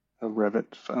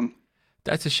Revit firm.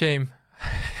 That's a shame.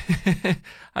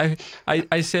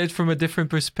 I said from a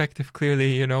different perspective,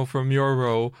 clearly, from your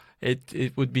role,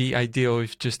 it would be ideal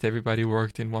if just everybody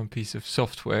worked in one piece of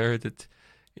software that,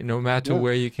 no matter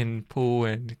where you can pull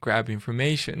and grab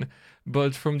information.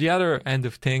 But from the other end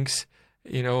of things,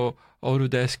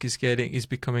 Autodesk is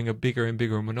becoming a bigger and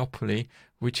bigger monopoly,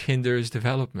 which hinders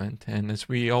development. And as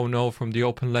we all know from the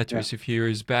open letters a few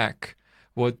years back,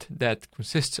 what that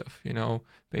consists of,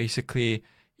 basically,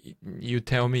 you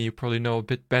tell me, you probably know a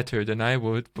bit better than I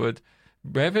would, but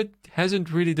Revit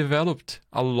hasn't really developed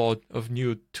a lot of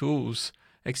new tools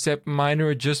except minor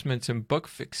adjustments and bug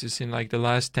fixes in like the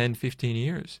last 10, 15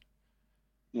 years.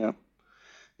 Yeah.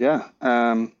 Yeah.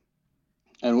 And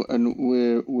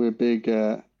we're big.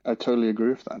 I totally agree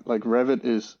with that. Like Revit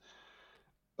is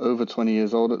over 20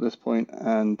 years old at this point,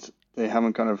 and they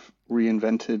haven't kind of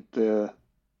reinvented the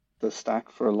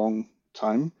stack for a long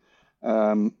time.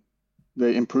 The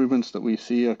improvements that we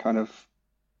see are kind of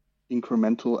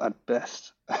incremental at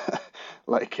best.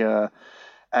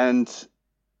 And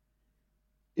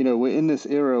we're in this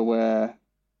era where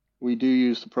we do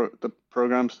use the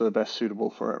programs that are best suitable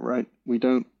for it, right? We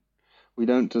don't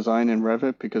design in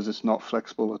Revit because it's not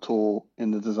flexible at all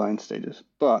in the design stages,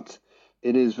 but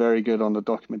it is very good on the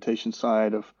documentation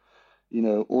side of,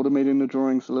 automating the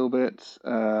drawings a little bit,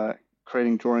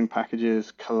 creating drawing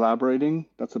packages, collaborating.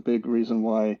 That's a big reason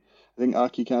why I think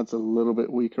ArchiCAD's a little bit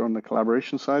weaker on the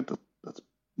collaboration side. That's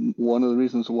one of the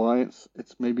reasons why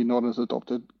it's maybe not as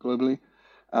adopted globally.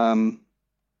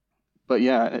 But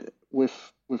yeah,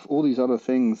 with all these other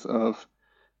things of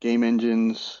game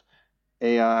engines,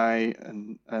 AI,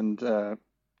 and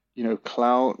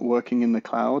cloud, working in the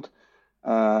cloud,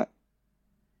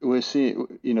 we see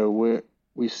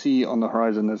on the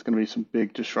horizon there's going to be some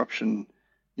big disruption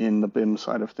in the BIM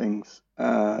side of things,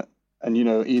 and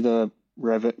either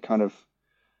Revit kind of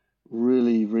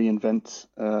really reinvents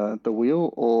the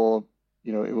wheel, or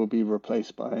it will be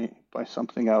replaced by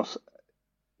something else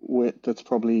that's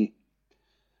probably,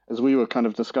 as we were kind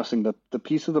of discussing, the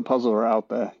piece of the puzzle are out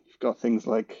there. You've got things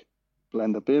like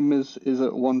Blender BIM is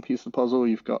one piece of the puzzle.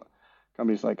 You've got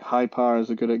companies like HiPower is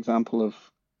a good example of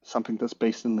something that's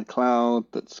based in the cloud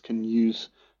that can use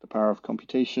the power of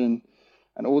computation,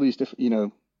 and all these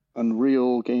different,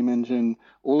 Unreal, game engine,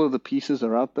 all of the pieces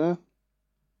are out there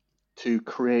to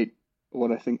create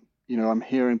what I think, I'm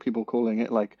hearing people calling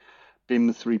it like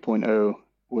BIM 3.0,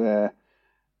 where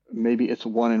maybe it's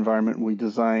one environment we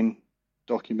design,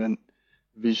 document,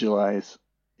 visualize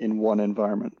in one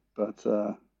environment, but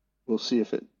we'll see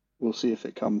if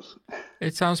it comes.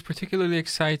 It sounds particularly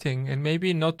exciting, and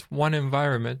maybe not one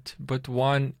environment, but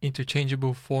one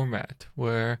interchangeable format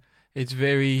where it's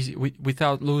very easy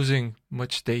without losing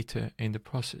much data in the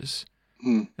process.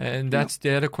 And that's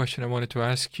the other question I wanted to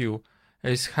ask you,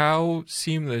 is how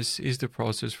seamless is the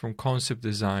process from concept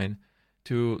design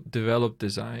to develop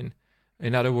design?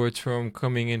 In other words, from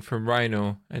coming in from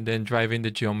Rhino and then driving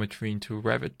the geometry into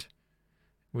Revit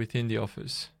within the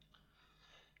office.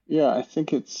 Yeah, I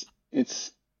think it's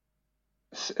as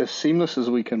seamless as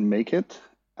we can make it,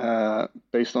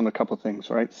 based on a couple of things,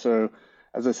 right? So,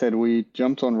 as I said, we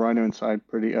jumped on Rhino Inside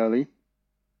pretty early.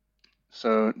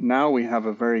 So now we have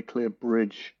a very clear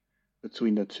bridge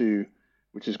between the two,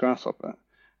 which is Grasshopper.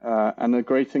 And the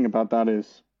great thing about that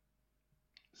is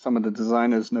some of the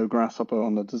designers know Grasshopper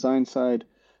on the design side,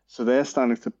 so they're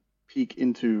starting to peek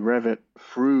into Revit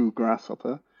through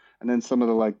Grasshopper. And then some of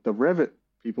the Revit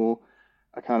people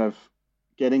are kind of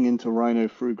getting into Rhino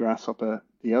through Grasshopper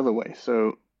the other way.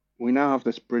 So we now have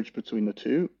this bridge between the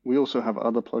two. We also have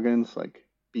other plugins like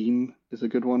Beam is a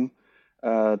good one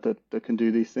that can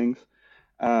do these things.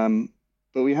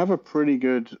 But we have a pretty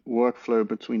good workflow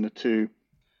between the two.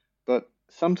 But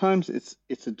sometimes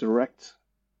it's a direct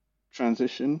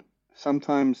transition.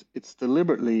 Sometimes it's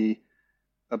deliberately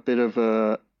a bit of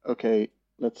a, okay,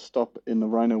 let's stop in the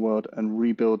Rhino world and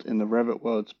rebuild in the Revit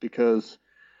worlds, because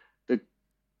the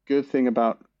good thing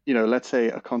about, let's say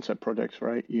a concept project,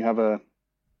 right? You have a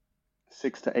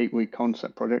 6 to 8 week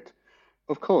concept project.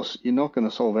 Of course, you're not going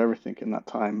to solve everything in that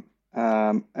time.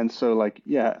 And so, like,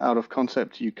 yeah, out of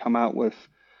concept, you come out with,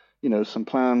 some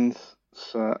plans,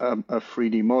 so a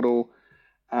 3D model,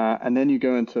 and then you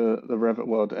go into the Revit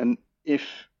world. And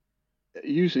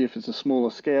usually if it's a smaller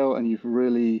scale and you've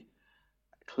really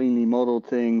cleanly modeled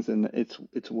things and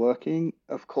it's working,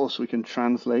 of course we can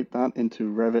translate that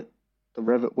into the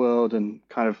Revit world, and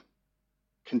kind of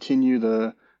continue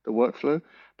the workflow.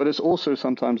 But it's also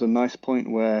sometimes a nice point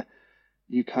where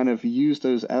you kind of use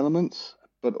those elements,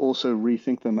 but also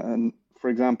rethink them. And for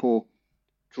example,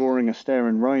 drawing a stair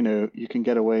in Rhino, you can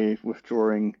get away with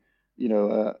drawing,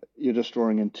 you're just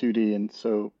drawing in 2D, and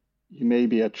so you may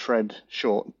be a tread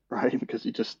short, right? Because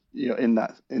you're in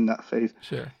that phase.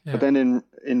 Sure. But Yeah. then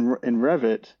in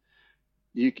Revit,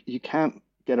 you can't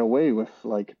get away with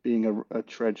like being a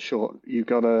tread short. You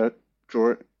gotta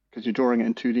draw it because you're drawing it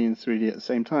in 2D and 3D at the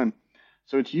same time.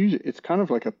 So it's kind of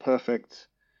like a perfect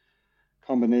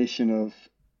combination of,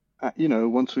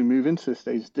 once we move into this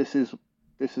stage, this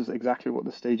is exactly what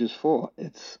the stage is for.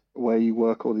 It's where you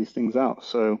work all these things out.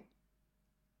 So,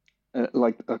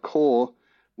 like a core,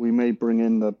 we may bring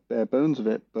in the bare bones of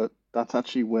it, but that's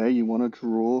actually where you want to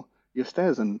draw your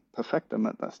stairs and perfect them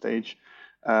at that stage.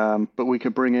 But we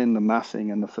could bring in the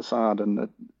massing and the facade and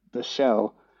the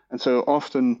shell. And so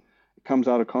often it comes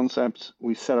out of concept.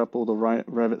 We set up all the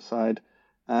Revit side,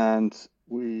 and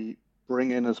we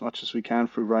bring in as much as we can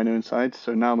through Rhino Inside.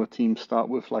 So now the teams start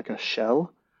with like a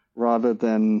shell rather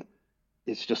than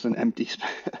it's just an empty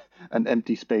an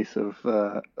empty space of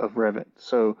Revit.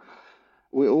 So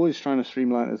we're always trying to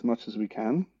streamline as much as we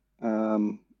can,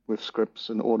 with scripts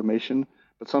and automation.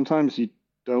 But sometimes you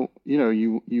don't,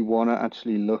 you want to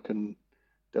actually look and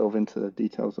delve into the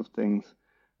details of things.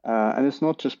 And it's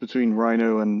not just between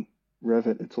Rhino and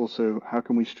Revit. It's also how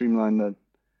can we streamline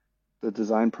the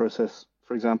design process.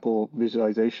 For example,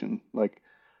 visualization, like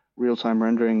real-time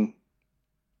rendering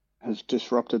has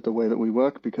disrupted the way that we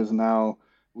work, because now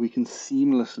we can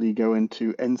seamlessly go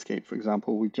into Enscape, for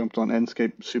example. We jumped on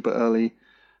Enscape super early.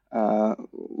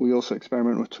 We also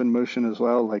experiment with Twinmotion as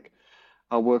well. Like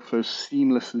our workflows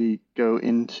seamlessly go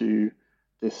into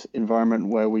this environment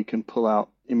where we can pull out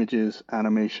images,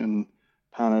 animation,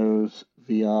 panos,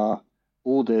 VR,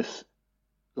 all this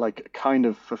like kind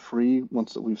of for free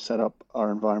once that we've set up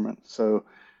our environment. So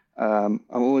I'm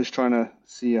always trying to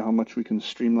see how much we can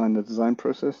streamline the design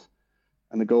process.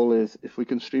 And the goal is if we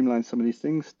can streamline some of these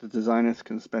things, the designers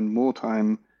can spend more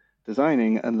time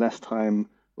designing and less time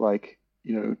like,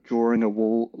 drawing a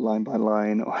wall line by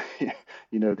line or,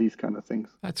 these kind of things.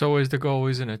 That's always the goal,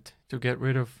 isn't it? To get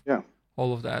rid of Yeah.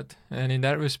 all of that. And in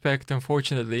that respect,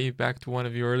 unfortunately, back to one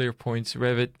of your earlier points,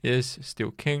 Revit is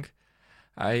still king.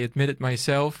 I admit it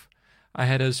myself. I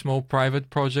had a small private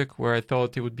project where I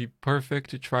thought it would be perfect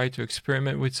to try to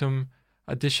experiment with some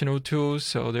additional tools.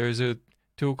 So there's a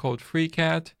tool called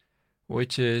FreeCAD,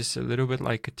 which is a little bit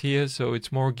like CATIA. So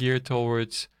it's more geared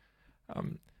towards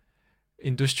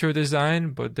industrial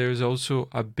design, but there's also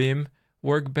a BIM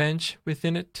workbench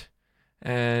within it.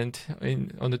 And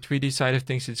on the 3D side of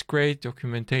things, it's great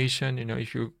documentation.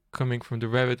 If you're coming from the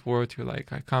Revit world, you're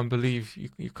like, I can't believe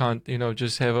you can't,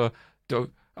 just have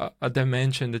a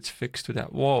dimension that's fixed to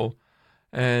that wall.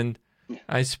 And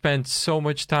I spent so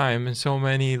much time and so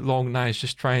many long nights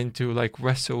just trying to like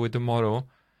wrestle with the model.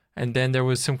 And then there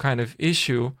was some kind of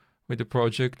issue with the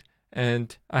project,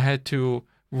 and I had to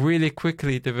really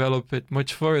quickly develop it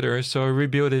much further. So I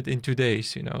rebuilt it in 2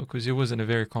 days, because it wasn't a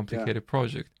very complicated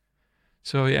project.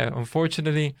 So yeah,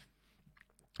 unfortunately,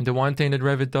 the one thing that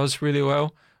Revit does really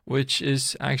well, which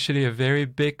is actually a very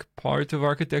big part of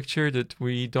architecture that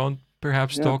we don't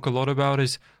perhaps talk a lot about,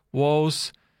 is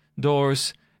walls,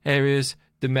 doors, areas,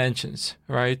 dimensions,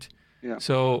 right? Yeah.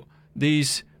 So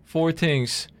these 4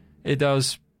 things, it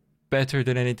does better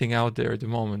than anything out there at the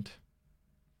moment.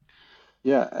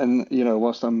 Yeah, and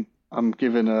whilst I'm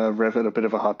giving Revit a bit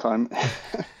of a hard time,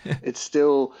 it's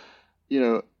still,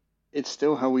 it's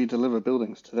still how we deliver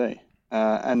buildings today,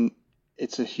 and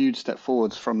it's a huge step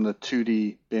forwards from the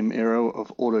 2D BIM era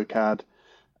of AutoCAD,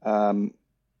 and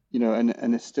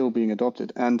it's still being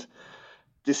adopted. And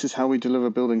this is how we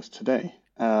deliver buildings today.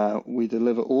 We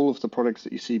deliver all of the products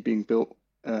that you see being built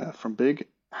from Big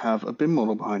have a BIM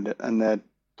model behind it, and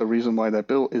the reason why they're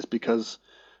built is because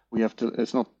we have to.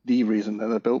 It's not the reason that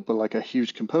they're built, but like a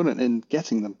huge component in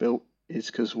getting them built is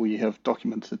because we have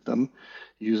documented them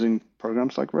using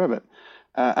programs like Revit.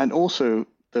 And also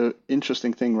the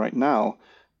interesting thing right now,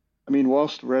 I mean,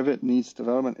 whilst Revit needs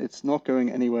development, it's not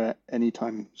going anywhere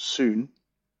anytime soon.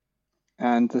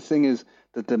 And the thing is,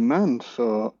 the demand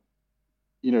for,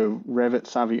 Revit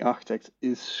savvy architects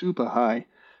is super high.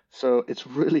 So it's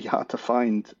really hard to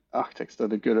find architects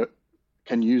that are good at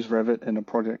can use Revit in a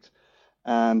project.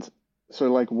 And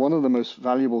so, like, one of the most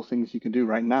valuable things you can do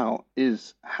right now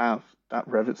is have that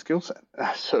Revit skill set.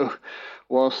 So,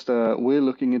 whilst we're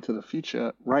looking into the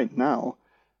future, right now,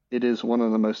 it is one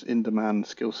of the most in-demand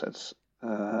skill sets,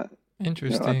 at the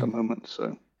Interesting. moment.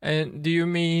 So, And do you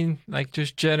mean like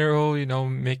just general,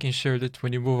 making sure that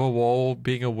when you move a wall,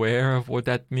 being aware of what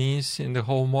that means in the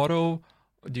whole model?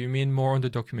 Or do you mean more on the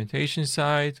documentation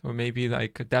side, or maybe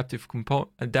like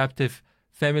adaptive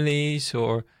families,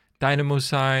 or Dynamo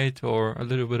side, or a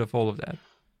little bit of all of that?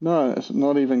 no, it's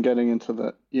not even getting into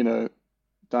the,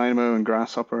 Dynamo and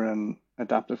Grasshopper and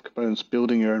adaptive components,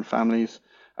 building your own families.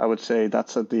 I would say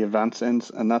that's at the advanced ends,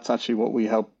 and that's actually what we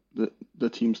help the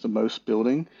teams the most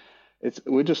building.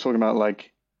 We're just talking about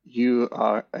like you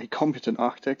are a competent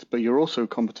architect, but you're also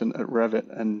competent at Revit,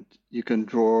 and you can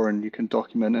draw and you can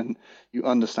document and you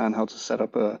understand how to set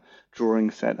up a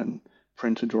drawing set and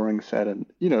print a drawing set and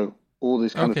all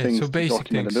these kind of Okay, so things to basic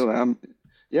document a things. building.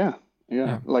 Yeah, yeah,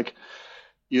 Yeah. like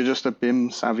you're just a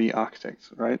BIM savvy architect,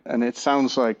 right? And it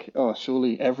sounds like, oh,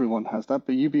 surely everyone has that,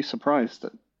 but you'd be surprised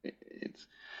that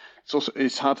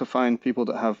it's hard to find people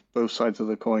that have both sides of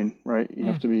the coin, right? You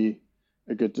Hmm. have to be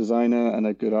a good designer and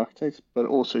a good architect, but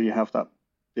also you have that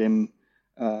BIM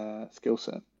skill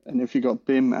set. And if you got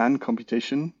BIM and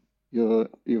computation, you're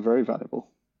very valuable.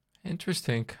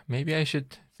 Interesting. Maybe I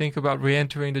should think about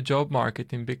re-entering the job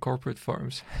market in big corporate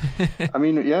firms. I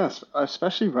mean, yes,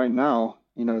 especially right now,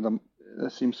 there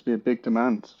seems to be a big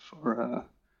demand for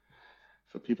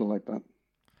people like that.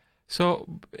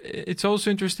 So it's also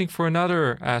interesting for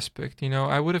another aspect.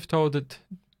 I would have thought that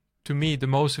to me, the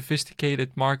most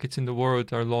sophisticated markets in the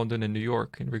world are London and New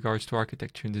York in regards to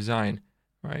architecture and design,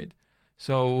 right?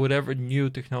 So whatever new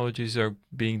technologies are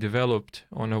being developed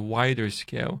on a wider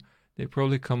scale, they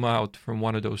probably come out from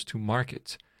one of those two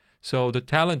markets. So the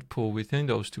talent pool within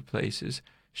those two places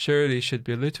surely should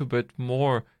be a little bit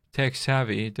more tech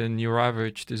savvy than your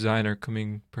average designer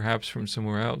coming perhaps from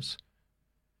somewhere else.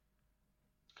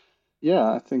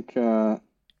 Yeah, I think,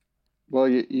 well,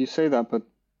 you say that, but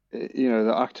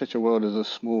the architecture world is a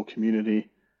small community.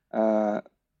 Uh,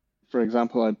 for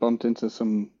example, I bumped into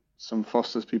some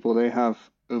Foster's people. They have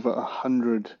over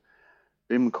 100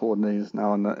 BIM coordinators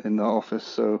now in the office.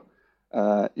 So,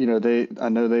 I know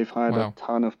they've hired a Wow.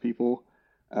 ton of people.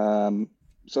 Um,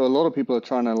 so a lot of people are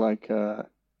trying to like,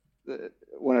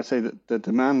 when I say that the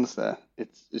demand's there,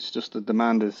 it's just the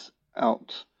demand is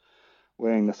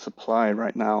outweighing the supply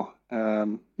right now. There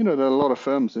are a lot of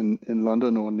firms in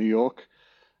London or New York.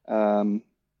 Um,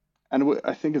 and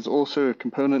I think it's also a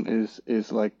component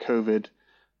is like COVID.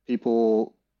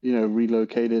 People,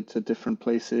 relocated to different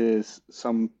places.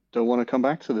 Some don't want to come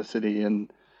back to the city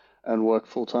and work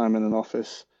full time in an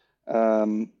office.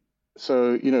 Um,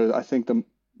 so, I think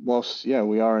whilst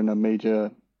we are in a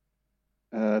major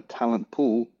talent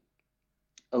pool,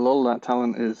 a lot of that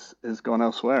talent is gone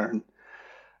elsewhere,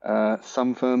 and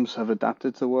some firms have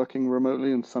adapted to working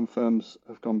remotely, and some firms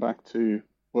have gone back to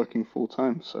working full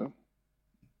time. So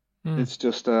Hmm. it's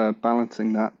just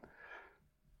balancing that.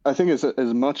 I think it's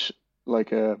as much like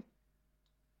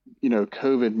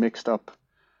COVID mixed up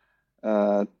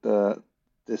the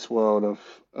this world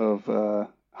of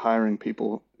hiring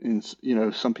people in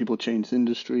some people changed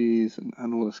industries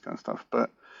and all this kind of stuff. But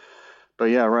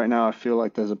yeah, right now I feel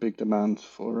like there's a big demand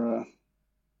for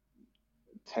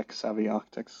tech savvy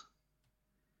architects.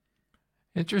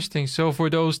 Interesting. So for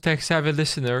those tech savvy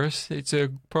listeners, it's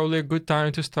probably a good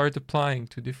time to start applying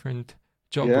to different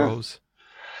job Yeah, roles.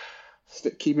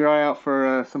 keep your eye out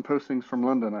for some postings from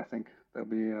London. I think they'll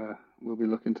be we'll be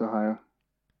looking to hire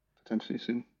potentially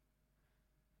soon.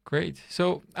 Great.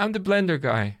 So I'm the Blender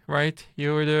guy, right?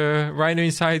 You're the Rhino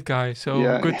Inside guy. So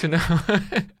Yeah, good to know.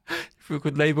 If we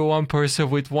could label one person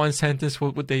with one sentence,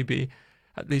 what would they be?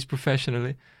 At least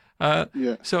professionally. Uh,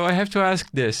 yeah. so I have to ask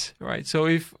this, right? So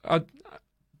if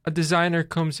a designer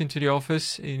comes into the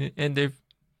office and they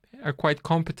are quite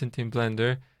competent in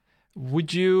Blender,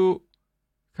 would you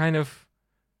kind of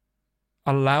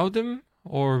allow them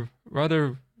or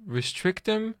rather restrict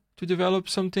them to develop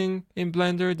something in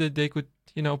Blender that they could,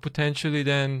 potentially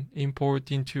then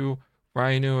import into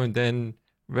Rhino and then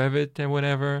Revit and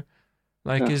whatever?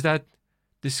 Like, Yeah. is that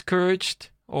discouraged,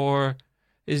 or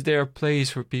is there a place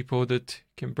for people that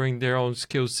can bring their own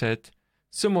skill set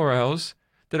somewhere else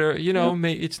that are, Yeah.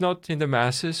 it's not in the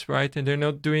masses, right? And they're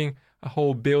not doing a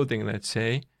whole building, let's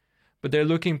say, but they're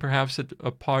looking perhaps at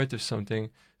a part of something.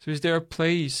 So is there a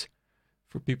place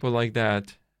for people like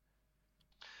that?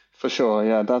 For sure,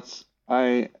 yeah.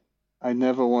 I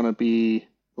never want to be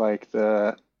like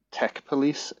the tech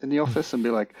police in the office and be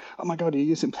like, "Oh my God, you're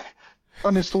using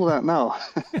uninstall that now,"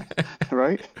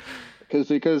 right?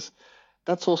 Because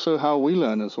that's also how we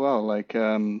learn as well. Like,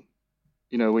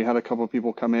 we had a couple of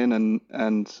people come in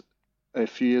and a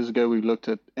few years ago we looked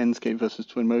at Enscape versus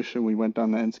Twinmotion. We went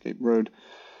down the Enscape road,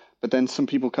 but then some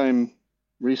people came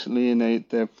recently and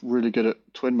they're really good at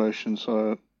Twinmotion.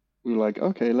 So we were like,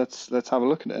 okay, let's have a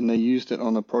look at it. And they used it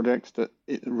on a project that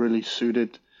it really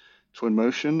suited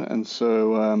Twinmotion, and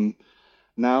so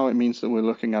now it means that we're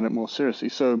looking at it more seriously.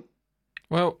 So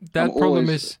Well, I'm that problem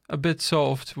always, is a bit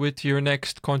solved with your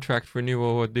next contract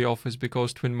renewal at the office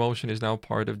because Twinmotion is now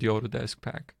part of the Autodesk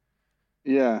pack.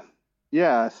 yeah,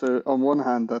 yeah. So on one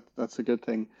hand, that's a good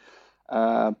thing.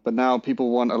 But now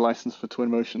people want a license for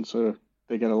Twinmotion, so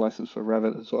they get a license for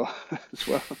Revit as well, as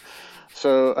well.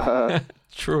 So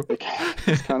True.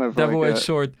 it's kind of like Double-edged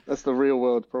sword. that's the real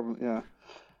world problem. Yeah.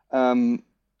 Um,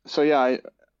 so yeah,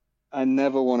 I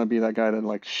never want to be that guy that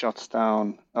like shuts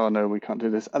down. Oh no, we can't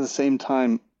do this. At the same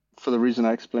time, for the reason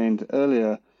I explained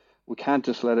earlier, we can't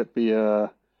just let it be a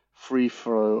free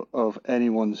flow of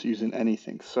anyone's using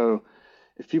anything. So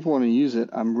if people want to use it,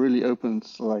 I'm really open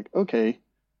to like, okay,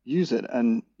 use it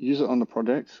and use it on the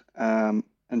project, and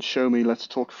show me. Let's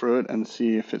talk through it and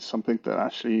see if it's something that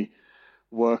actually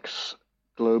works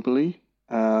globally.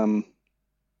 Um,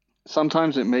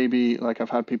 Sometimes it may be like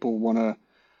I've had people want to,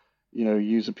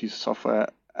 use a piece of software,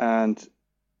 and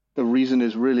the reason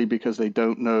is really because they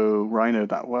don't know Rhino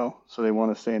that well, so they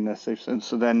want to stay in their safe zone.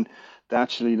 So then,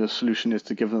 actually, the solution is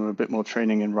to give them a bit more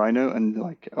training in Rhino, and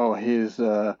like, oh, here's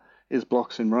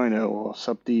blocks in Rhino or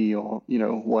Sub D or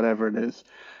whatever it is.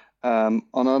 On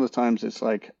other times, it's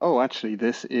like, oh, actually,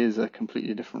 this is a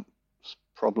completely different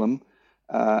problem,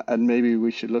 and maybe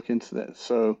we should look into this.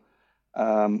 So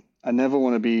I never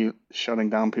want to be shutting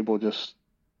down people just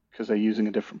because they're using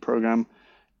a different program.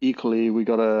 Equally, we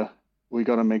gotta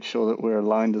make sure that we're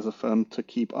aligned as a firm to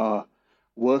keep our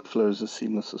workflows as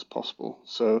seamless as possible.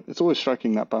 So it's always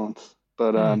striking that balance.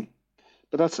 But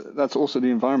that's also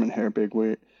the environment here, Big.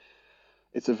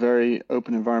 It's a very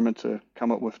open environment to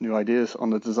come up with new ideas on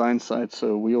the design side.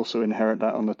 So we also inherit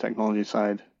that on the technology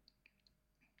side.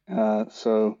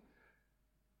 So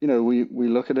we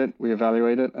look at it, we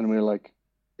evaluate it, and we're like,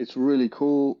 it's really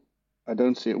cool. I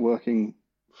don't see it working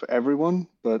for everyone,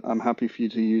 but I'm happy for you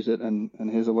to use it, and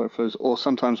here's the workflows. Or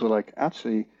sometimes we're like,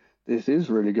 actually, this is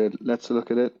really good. Let's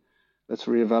look at it, let's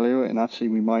reevaluate, and actually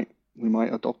we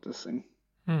might adopt this thing.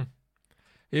 Hmm.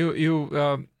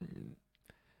 You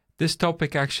this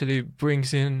topic actually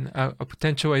brings in a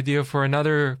potential idea for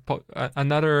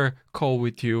another call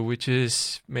with you, which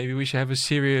is maybe we should have a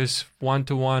serious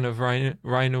one-to-one of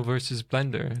Rhino versus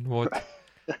Blender and what,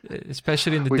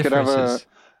 especially in the We could have differences.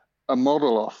 a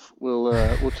model off.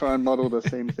 We'll try and model the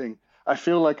same thing. I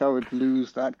feel like I would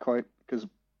lose that quite because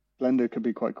Blender could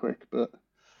be quite quick, but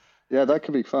yeah, that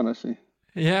could be fun actually.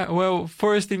 Yeah, well,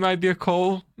 first it might be a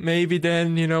call. Maybe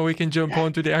then, we can jump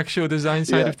onto the actual design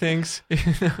side Yeah, of things.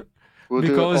 we'll do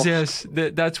it Because, off. yes,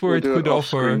 that's where We'll it do it could off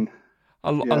offer screen.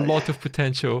 a Yeah, lot of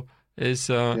potential is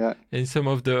yeah, in some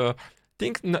of the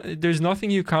there's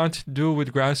nothing you can't do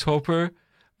with Grasshopper,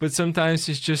 but sometimes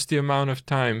it's just the amount of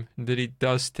time that it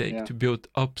does take yeah, to build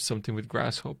up something with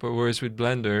Grasshopper. Whereas with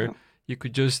Blender, yeah, you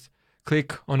could just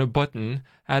click on a button,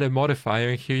 add a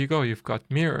modifier, and here you go. You've got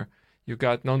mirror, you've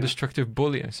got yeah. non-destructive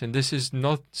booleans, and this is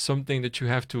not something that you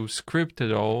have to script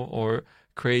at all or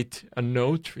create a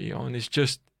node tree on. It's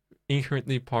just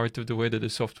inherently part of the way that the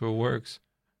software works.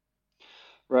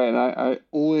 Right. And I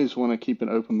always want to keep an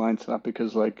open mind to that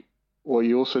because, like, what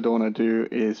you also don't want to do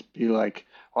is be like,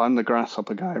 well, I'm the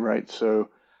grasshopper guy, right? So,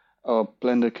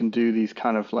 Blender can do these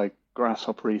kind of like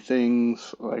grasshoppery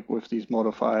things, like with these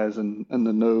modifiers and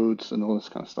the nodes and all this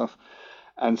kind of stuff.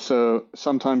 And so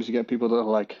sometimes you get people that are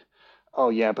like, oh,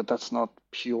 yeah, but that's not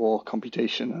pure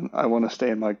computation. And I want to stay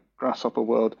in my grasshopper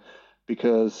world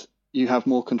because you have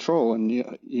more control and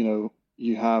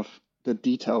you have the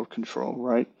detailed control,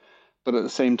 right? But at the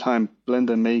same time,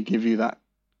 Blender may give you that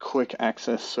quick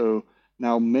access. So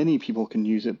now many people can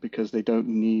use it because they don't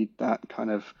need that kind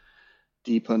of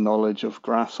deeper knowledge of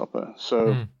Grasshopper.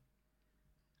 So Hmm.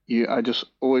 I just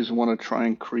always want to try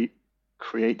and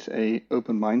create a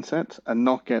open mindset and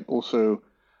not get also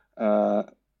uh,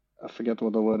 I forget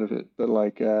what the word of it, but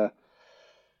like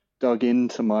dug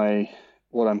into my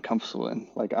what I'm comfortable in.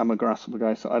 Like I'm a Grasshopper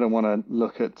guy, so I don't want to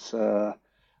look at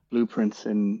blueprints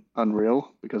in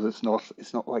Unreal because it's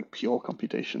not like pure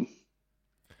computation.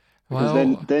 because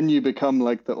Well, then you become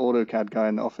like the AutoCAD guy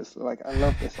in the office. Like, I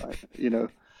love this,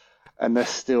 and they're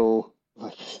still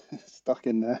like stuck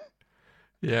in there.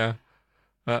 yeah.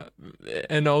 Uh,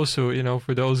 and also,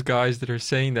 for those guys that are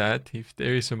saying that, if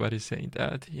there is somebody saying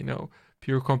that,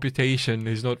 pure computation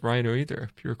is not Rhino either.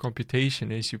 Pure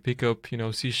computation is you pick up,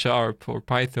 C Sharp or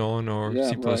Python or Yeah,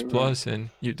 C++ right, right. and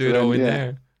you do So it all then, in yeah,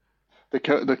 there.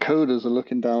 the coders are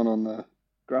looking down on the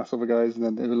Grasshopper guys, and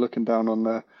then they were looking down on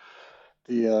the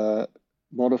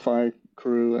modify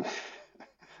crew,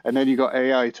 and then you got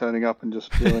AI turning up and just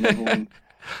blowing everyone out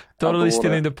the Totally still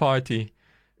water. in the party.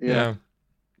 Yeah, Yeah.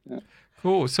 yeah,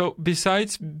 Cool. So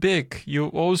besides big, you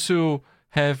also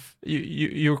have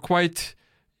you're quite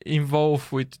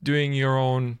involved with doing your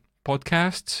own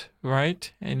podcasts,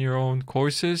 right? And your own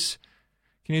courses.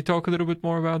 Can you talk a little bit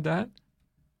more about that?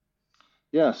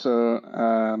 yeah. So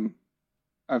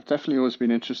I've definitely always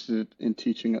been interested in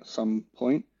teaching at some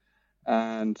point,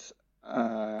 and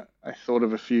I thought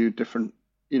of a few different,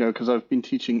 because I've been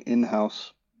teaching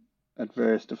in-house at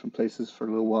various different places for a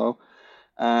little while,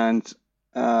 and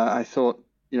I thought,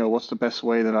 what's the best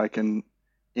way that I can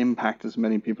impact as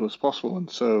many people as possible? And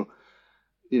so,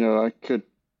 I could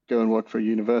go and work for a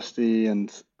university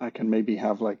and I can maybe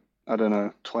have like, I don't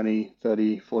know, 20,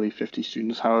 30, 40, 50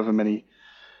 students, however many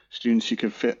students you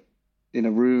could fit in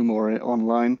a room or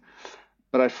online.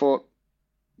 But I thought,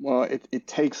 well, it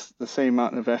takes the same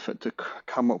amount of effort to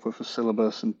come up with a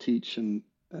syllabus and teach and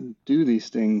do these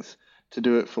things to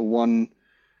do it for one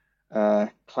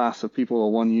class of people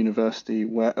or one university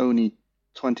where only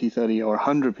 20, 30, or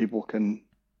 100 people can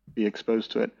be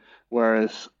exposed to it.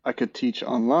 Whereas I could teach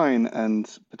online and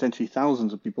potentially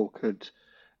thousands of people could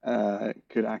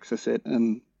access it,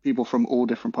 and people from all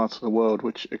different parts of the world,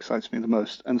 which excites me the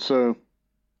most. And so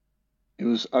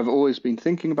I've always been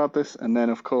thinking about this. And then,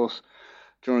 of course,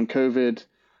 during COVID,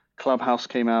 Clubhouse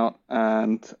came out,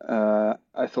 and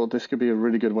I thought this could be a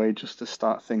really good way just to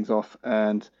start things off.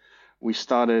 And we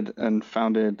started and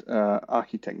founded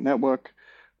Architect Network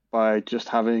by just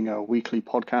having a weekly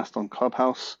podcast on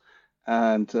Clubhouse,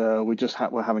 and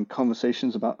we're having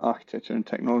conversations about architecture and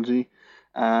technology,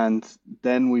 and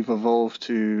then we've evolved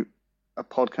to a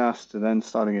podcast, to then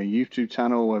starting a YouTube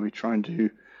channel where we try and do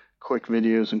quick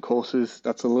videos and courses.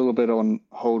 That's a little bit on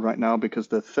hold right now because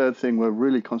the third thing we're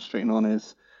really concentrating on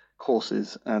is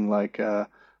courses and like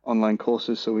online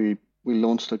courses. So we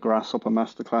launched a Grasshopper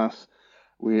Masterclass.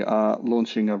 We are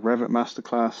launching a Revit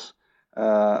Masterclass.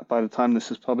 By the time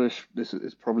this is published, this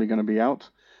is probably going to be out.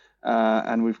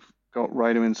 And we've got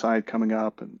Rhino Inside coming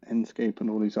up and Enscape and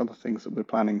all these other things that we're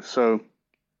planning. So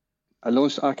I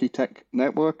launched Architect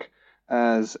Network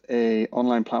as a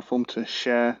online platform to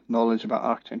share knowledge about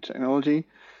architecture technology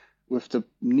with the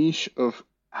niche of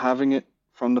having it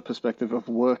from the perspective of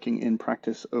working in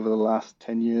practice over the last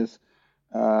 10 years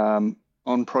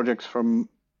on projects from,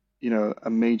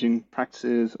 amazing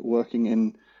practices, working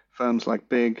in firms like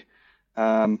Big,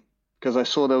 because I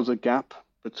saw there was a gap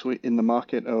in the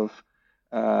market of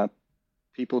uh,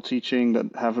 people teaching that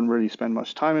haven't really spent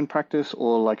much time in practice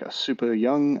or like are super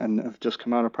young and have just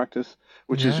come out of practice,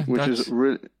 which is Yeah, that's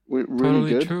really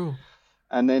totally good. true.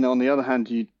 And then on the other hand,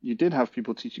 you did have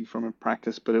people teaching from a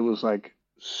practice, but it was like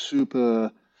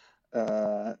super,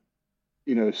 uh,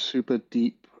 super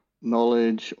deep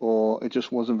knowledge, or it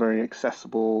just wasn't very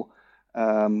accessible.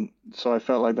 So I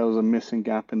felt like there was a missing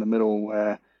gap in the middle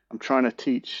where I'm trying to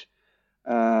teach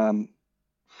um,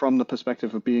 from the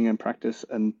perspective of being in practice,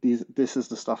 and this is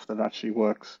the stuff that actually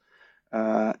works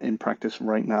in practice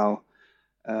right now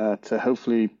to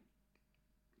hopefully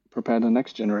prepare the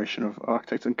next generation of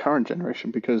architects and current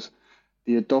generation, because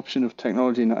the adoption of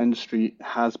technology in the industry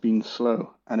has been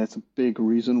slow, and it's a big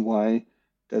reason why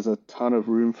there's a ton of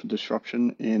room for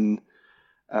disruption in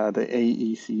the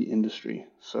AEC industry.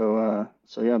 So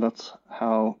yeah, that's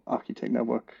how Architect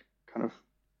Network kind of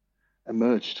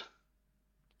emerged.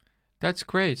 That's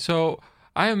great. So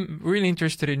I am really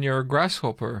interested in your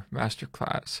Grasshopper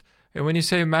masterclass. And when you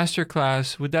say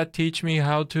masterclass, would that teach me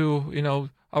how to,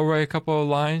 I'll write a couple of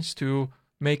lines to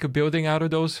make a building out of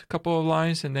those couple of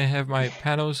lines and then have my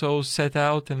panels all set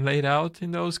out and laid out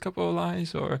in those couple of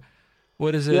lines? Or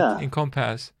what does it Yeah,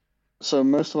 encompass? so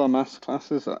most of our master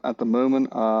classes at the moment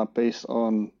are based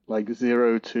on like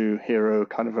zero to hero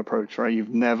kind of approach, right? You've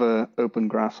never opened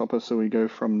Grasshopper, so we go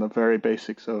from the very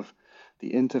basics of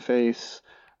the interface,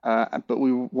 but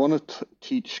we want to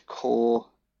teach core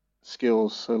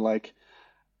skills. So like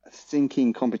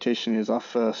thinking competition is our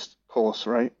first course,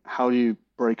 right? How do you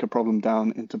break a problem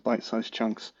down into bite-sized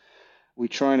chunks? We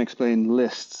try and explain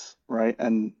lists, right?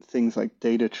 And things like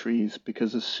data trees,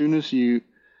 because as soon as you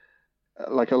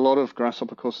like a lot of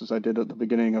Grasshopper courses I did at the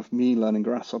beginning of me learning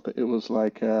Grasshopper, it was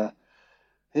like,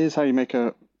 here's how you make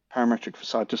a parametric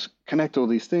facade. Just connect all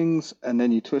these things, and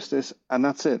then you twist this, and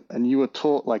that's it. And you were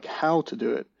taught like how to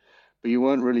do it, but you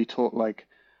weren't really taught like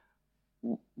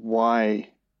why,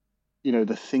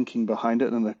 the thinking behind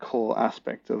it and the core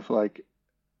aspect of like,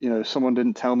 someone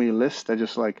didn't tell me a list. They're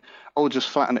just like, oh, just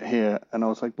flatten it here. And I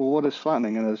was like, well, what is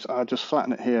flattening? And it's, I just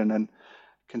flatten it here and then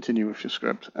continue with your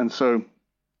script. And so,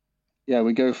 yeah,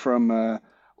 we go from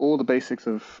all the basics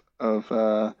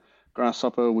of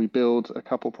Grasshopper. We build a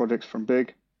couple projects from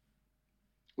Big,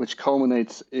 which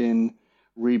culminates in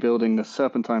rebuilding the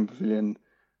Serpentine Pavilion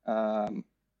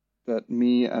that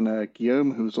me and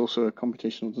Guillaume, who's also a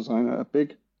computational designer at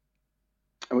Big,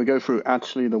 and we go through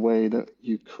actually the way that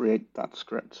you create that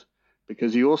script,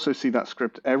 because you also see that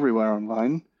script everywhere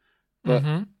online, but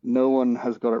Mm-hmm. no one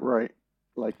has got it right,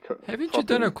 like Haven't you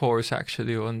done a properly. course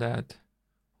actually on that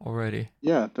already?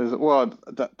 Yeah,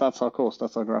 that's our course,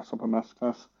 that's our Grasshopper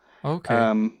Masterclass. Okay.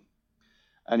 Um,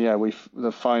 and yeah,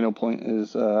 the final point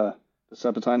is the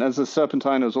Serpentine. As the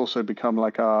Serpentine has also become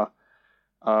like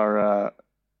our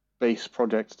base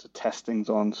project to test things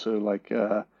on. So like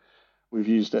we've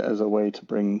used it as a way to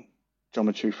bring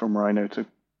geometry from Rhino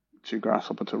to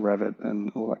Grasshopper to Revit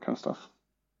and all that kind of stuff.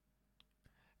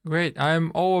 Great.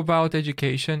 I'm all about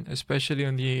education, especially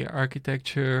on the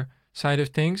architecture side of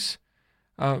things,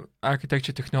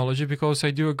 architecture technology, because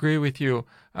I do agree with you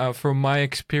from my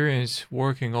experience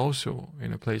working also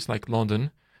in a place like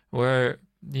London, where,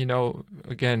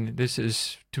 again, this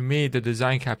is to me the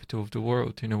design capital of the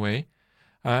world in a way.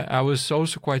 I was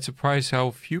also quite surprised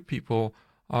how few people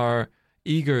are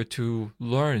eager to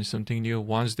learn something new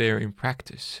once they're in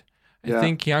practice. I Yeah,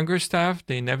 think younger staff,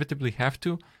 they inevitably have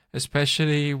to,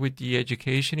 especially with the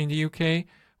education in the UK,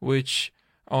 which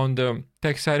on the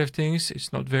tech side of things,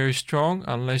 it's not very strong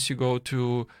unless you go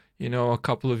to, a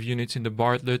couple of units in the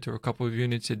Bartlett or a couple of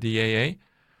units at the AA.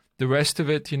 The rest of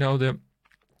it,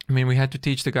 we had to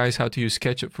teach the guys how to use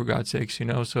SketchUp for God's sakes,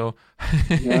 so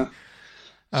yeah.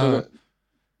 So uh,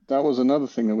 that was another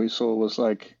thing that we saw was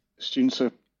like students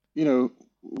are,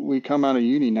 we come out of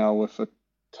uni now with a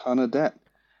ton of debt,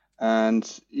 and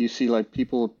you see like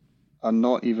people are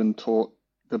not even taught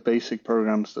the basic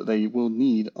programs that they will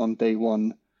need on day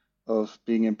one of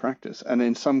being in practice. And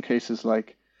in some cases,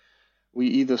 like we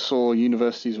either saw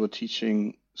universities were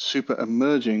teaching super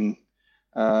emerging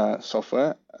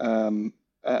software,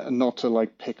 not to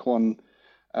like pick one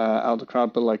out of the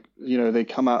crowd, but like, they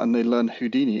come out and they learn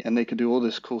Houdini and they could do all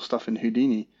this cool stuff in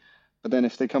Houdini. But then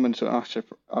if they come into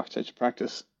architecture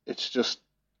practice, it's just,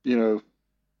 you know,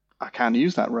 I can't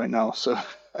use that right now. So,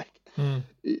 like, hmm,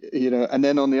 and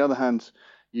then on the other hand,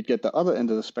 you'd get the other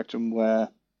end of the spectrum where,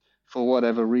 for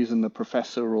whatever reason, the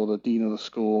professor or the dean of the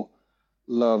school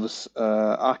loves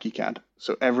ArchiCAD.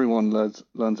 So everyone learns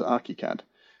ArchiCAD,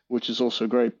 which is also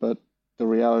great. But the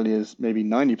reality is maybe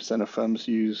 90% of firms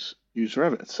use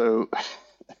Revit. So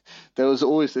there was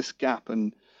always this gap,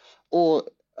 and or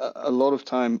a lot of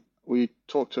time I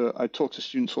talk to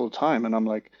students all the time, and I'm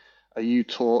like, are you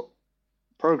taught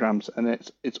programs? And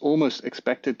it's almost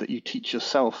expected that you teach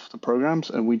yourself the programs,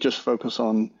 and we just focus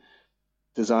on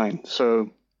design.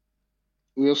 So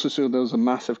we also saw there was a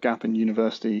massive gap in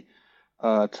university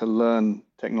to learn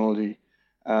technology.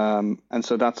 And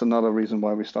so that's another reason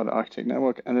why we started Architect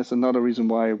Network. And it's another reason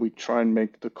why we try and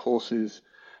make the courses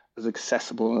as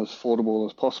accessible and as affordable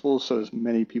as possible so as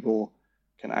many people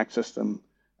can access them.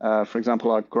 For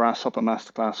example, our Grasshopper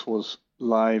Masterclass was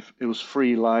live, it was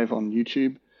free live on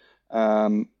YouTube.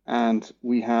 And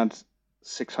we had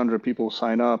 600 people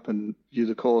sign up and view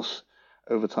the course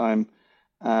over time.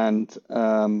 And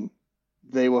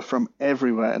they were from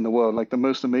everywhere in the world. Like the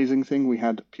most amazing thing, we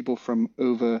had people from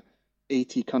over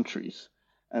 80 countries.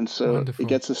 And so it wonderful.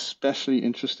 gets especially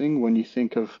interesting when you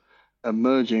think of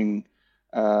emerging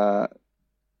uh,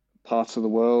 parts of the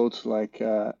world, like,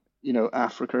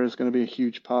 Africa is going to be a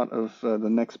huge part of the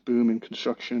next boom in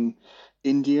construction.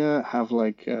 India have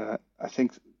like, I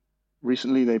think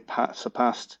recently they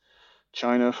surpassed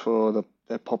China for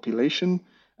their population.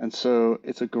 And so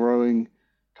it's a growing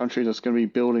country that's going to be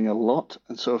building a lot.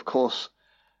 And so, of course,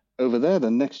 over there, the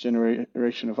next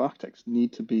generation of architects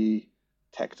need to be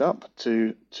teched up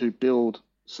to build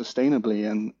sustainably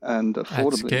and At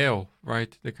affordably scale,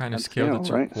 right? The kind of at scale scale, that's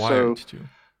right? required to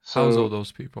house all So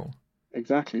those people.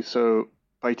 exactly. So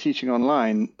by teaching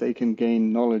online, they can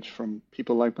gain knowledge from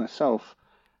people like myself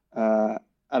uh,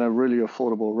 at a really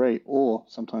affordable rate, or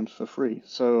sometimes for free.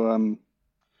 So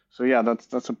yeah,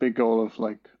 that's a big goal of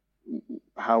like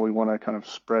how we want to kind of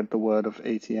spread the word of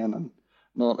ATN and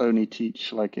not only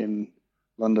teach like in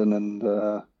London and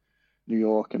New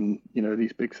York and,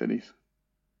 these big cities.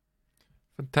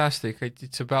 Fantastic.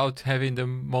 It's about having the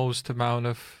most amount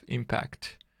of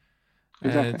impact.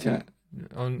 Exactly, And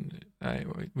yeah. on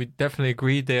we definitely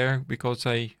agree there because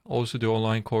I also do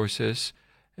online courses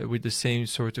with the same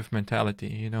sort of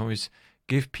mentality. Is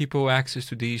give people access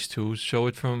to these tools, show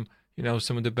it from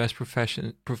some of the best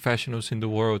professionals in the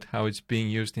world, how it's being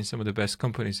used in some of the best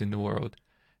companies in the world,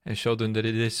 and show them that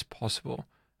it is possible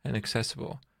and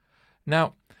accessible.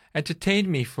 Now, entertain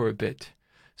me for a bit.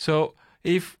 So,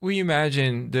 if we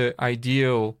imagine the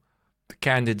ideal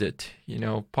candidate,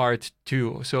 part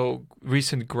two, so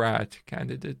recent grad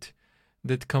candidate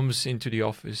that comes into the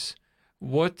office,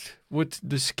 what would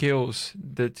the skills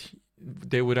that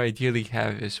they would ideally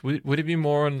have is? Would it be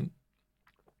more on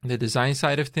the design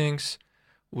side of things?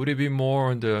 Would it be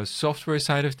more on the software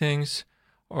side of things?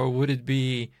 Or would it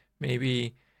be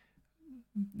maybe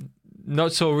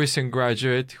not so recent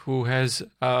graduate who has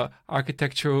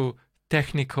architectural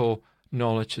technical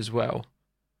knowledge as well?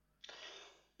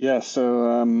 Yeah,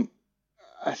 so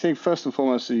I think first and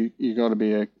foremost, you got to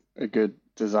be a good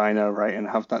designer, right, and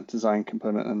have that design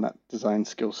component and that design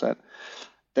skill set.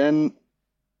 Then,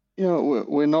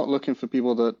 we're not looking for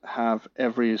people that have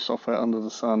every software under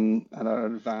the sun and are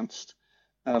advanced.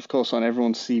 And of course, on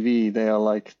everyone's CV, they are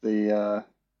like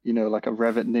like a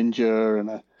Revit ninja and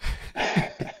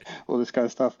all this kind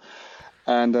of stuff.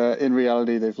 And in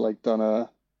reality, they've like done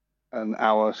an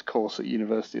hour's course at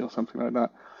university or something like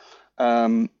that.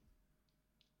 Um,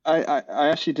 I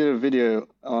actually did a video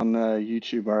on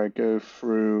YouTube where I go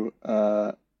through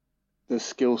the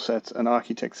skill sets, an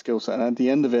architect skill set, and at the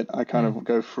end of it, I kind Mm. of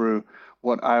go through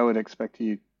what I would expect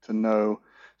you to know.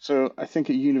 So I think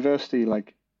at university,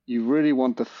 like you really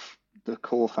want the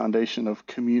core foundation of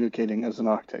communicating as an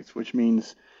architect, which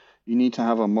means you need to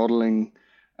have a modeling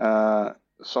uh,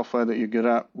 software that you're good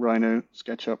at, Rhino,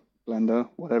 SketchUp, Blender,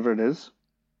 whatever it is.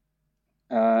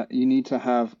 You need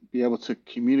to be able to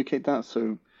communicate that.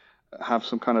 So have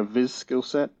some kind of viz skill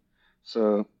set.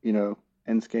 So,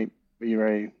 Enscape,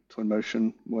 V-Ray,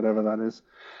 Twinmotion, whatever that is.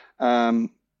 Um,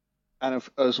 and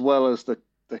as well as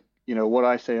what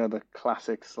I say are the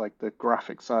classics, like the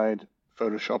graphic side,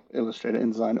 Photoshop, Illustrator,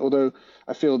 InDesign. Although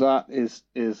I feel that is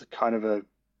kind of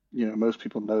most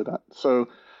people know that. So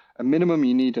a minimum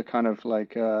you need a kind of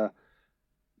like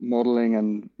modeling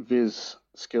and viz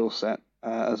skill set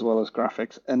as well as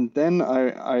graphics. And then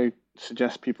I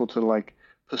suggest people to like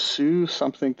pursue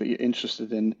something that you're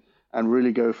interested in and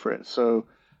really go for it. So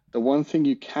the one thing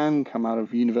you can come out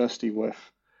of university with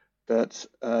that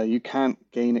you can't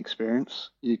gain experience,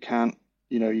 you can't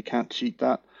cheat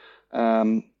that.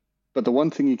 Um, but the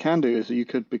one thing you can do is that you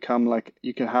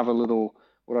could have a little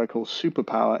what I call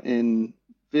superpower in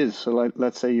Viz. So like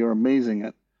let's say you're amazing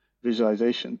at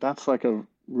visualization. That's like a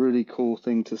really cool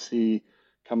thing to see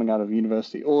coming out of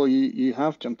university, or you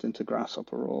have jumped into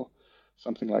Grasshopper or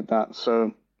something like that.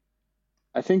 So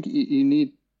I think you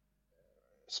need,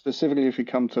 specifically if you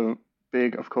come to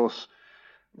big, of course,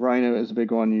 Rhino is a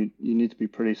big one. You need to be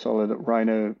pretty solid at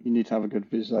Rhino. You need to have a good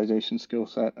visualization skill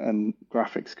set and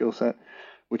graphic skill set,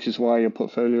 which is why your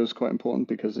portfolio is quite important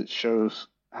because it shows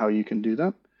how you can do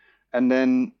that. And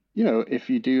then, if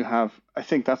you do have, I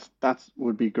think that's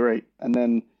would be great. And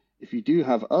then if you do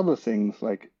have other things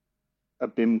like a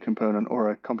BIM component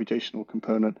or a computational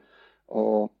component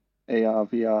or AR,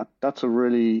 VR, that's a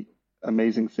really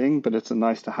amazing thing, but it's a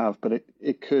nice to have, but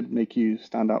it could make you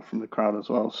stand out from the crowd as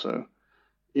well. So,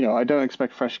 I don't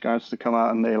expect fresh guys to come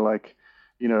out and they're like,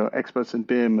 experts in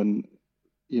BIM and,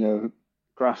 you know,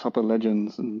 Grasshopper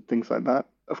legends and things like that.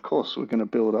 Of course, we're going to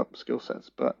build up skill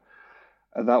sets, but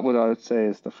that what I would say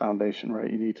is the foundation,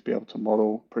 right? You need to be able to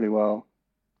model pretty well,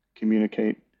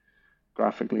 communicate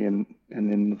graphically and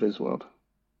in the Viz world.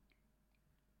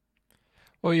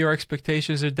 Well, your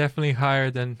expectations are definitely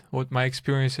higher than what my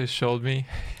experience has showed me.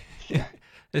 Yeah,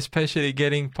 Especially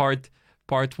getting part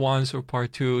ones or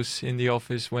part twos in the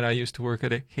office when I used to work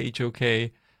at a HOK.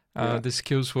 yeah, The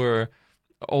skills were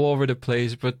all over the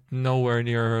place, but nowhere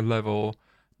near a level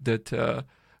that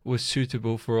was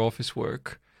suitable for office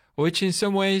work. Which, in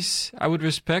some ways, I would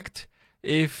respect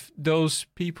if those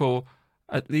people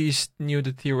at least knew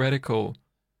the theoretical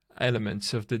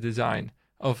elements of the design,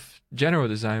 of general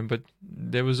design, but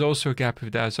there was also a gap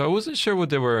with that. So I wasn't sure what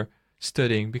they were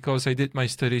studying because I did my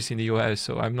studies in the US,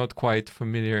 so I'm not quite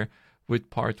familiar with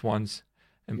part ones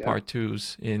and yeah. part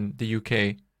twos in the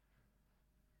UK.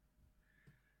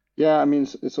 Yeah, I mean,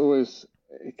 it's always,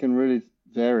 it can really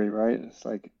vary, right? It's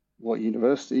like what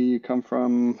university you come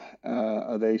from.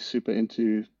 Are they super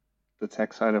into the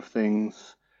tech side of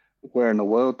things? Where in the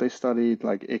world they studied?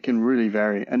 Like, it can really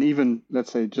vary. And even,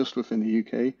 let's say, just within the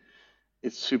UK,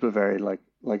 it's super varied. Like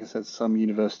I said, some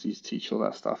universities teach all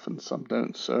that stuff and some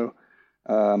don't. So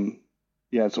um,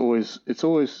 yeah, it's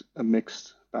always a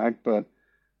mixed bag, but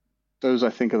those I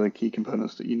think are the key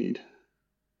components that you need.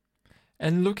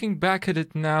 And looking back at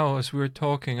it now as we were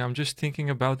talking, I'm just thinking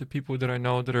about the people that I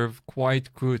know that are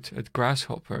quite good at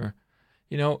Grasshopper.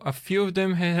 You know, a few of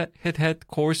them had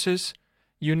courses,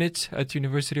 units at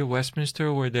University of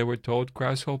Westminster where they were taught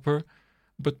Grasshopper,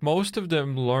 but most of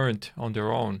them learned on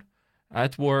their own,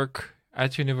 at work,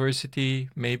 at university,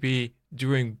 maybe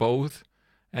doing both,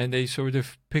 and they sort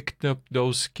of picked up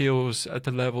those skills at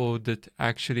a level that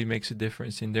actually makes a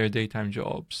difference in their daytime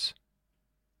jobs.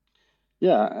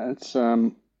 Yeah, it's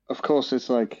of course it's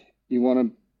like you want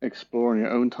to explore in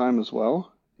your own time as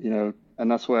well,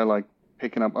 and that's where like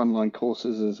picking up online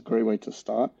courses is a great way to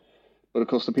start. But of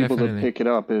course, the people that Definitely. pick it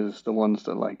up is the ones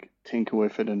that like tinker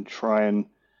with it and try and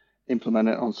implement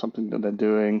it on something that they're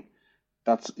doing.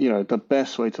 That's, the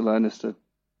best way to learn is to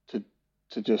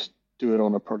to just do it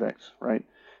on a project, right?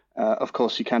 Of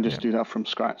course, you can't Yeah. just do that from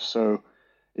scratch. So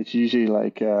it's usually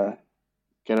like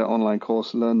get an online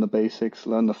course, learn the basics,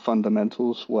 learn the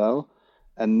fundamentals well,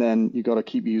 and then you got to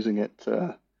keep using it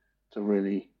to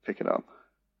really pick it up.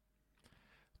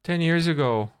 10 years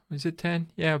ago, is it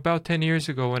 10? Yeah, about 10 years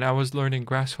ago when I was learning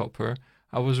Grasshopper,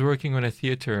 I was working on a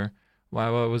theater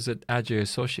while I was at Agile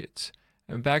Associates.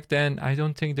 And back then, I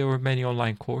don't think there were many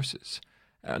online courses.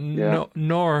 Yeah, No,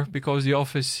 nor because the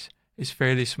office is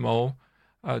fairly small,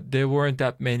 there weren't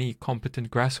that many competent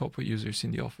Grasshopper users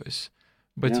in the office.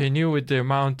 But yeah, I knew with the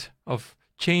amount of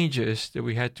changes that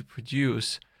we had to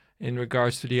produce in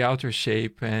regards to the outer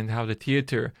shape and how the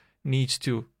theater needs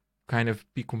to kind of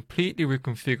be completely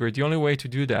reconfigured. The only way to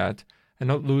do that and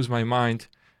not lose my mind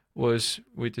was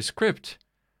with the script.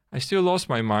 I still lost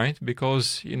my mind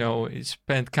because, it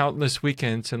spent countless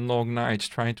weekends and long nights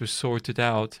trying to sort it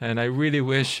out. And I really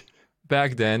wish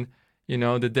back then,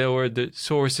 that there were the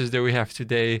sources that we have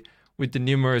today with the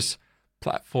numerous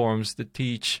platforms that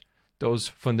teach those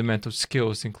fundamental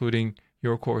skills, including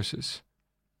your courses.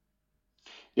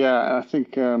 yeah. I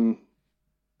think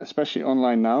especially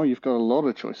online now, you've got a lot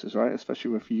of choices, right?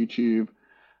 Especially with YouTube.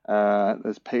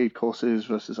 There's paid courses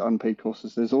versus unpaid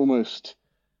courses. There's a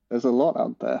lot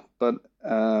out there, but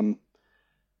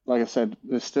like I said,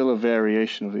 there's still a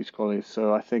variation of these qualities.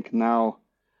 So I think now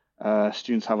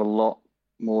students have a lot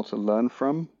more to learn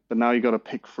from, but now you got to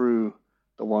pick through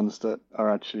the ones that are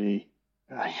actually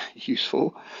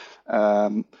useful.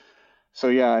 Um, so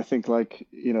yeah, I think like,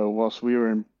 whilst we were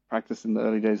in practice in the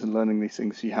early days and learning these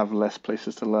things, you have less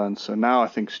places to learn. So now I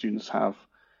think students have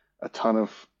a ton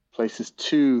of places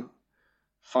to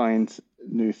find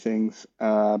new things,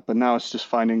 but now it's just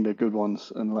finding the good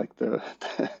ones and like the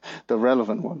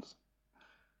relevant ones.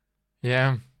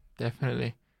 Yeah,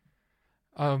 definitely.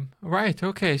 Right,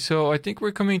 okay, so I think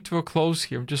we're coming to a close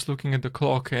here. I'm just looking at the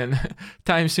clock and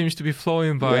time seems to be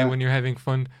flowing by Yeah, when you're having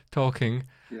fun talking.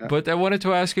 yeah, But I wanted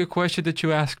to ask you a question that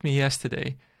you asked me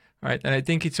yesterday, right? And I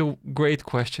think it's a great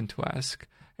question to ask.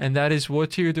 And that is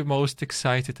what you're the most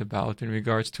excited about in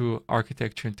regards to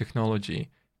architecture and technology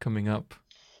coming up.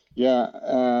 yeah.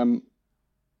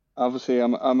 Obviously,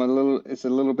 I'm a little. It's a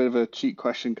little bit of a cheat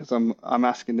question because I'm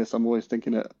asking this. I'm always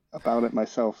thinking about it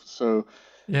myself. So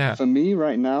Yeah, for me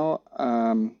right now,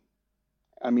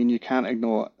 I mean, you can't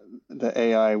ignore the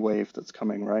AI wave that's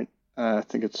coming, right? I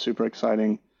think it's super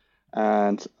exciting,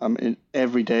 and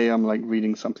every day I'm like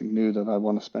reading something new that I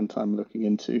want to spend time looking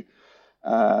into.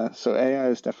 So AI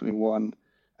is definitely one,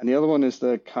 and the other one is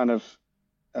the kind of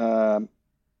um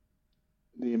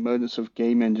the emergence of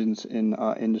game engines in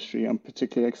our industry. I'm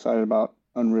particularly excited about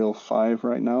Unreal 5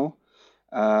 right now.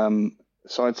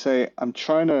 So I'd say I'm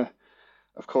trying to,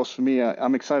 of course, for me,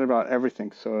 I'm excited about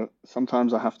everything. So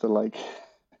sometimes I have to like,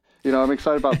 I'm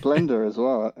excited about Blender as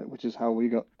well, which is how we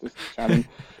got this chatting.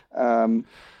 Um,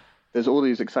 there's all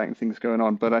these exciting things going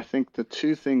on, but I think the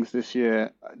two things this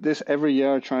year, this every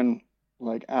year I try and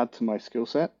like add to my skill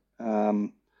set.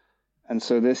 And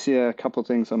so this year, a couple of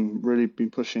things I'm really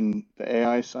been pushing the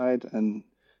AI side and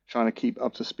trying to keep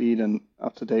up to speed and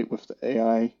up to date with the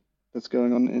AI that's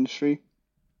going on in the industry,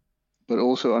 but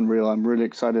also Unreal. I'm really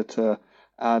excited to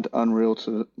add Unreal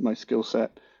to my skill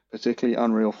set, particularly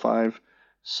Unreal 5.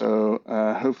 So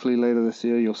hopefully later this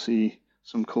year, you'll see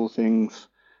some cool things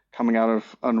coming out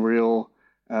of Unreal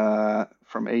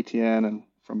from ATN and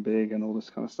from Big and all this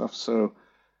kind of stuff. So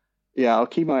yeah, I'll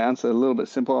keep my answer a little bit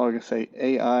simple. I'm gonna say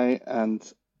AI and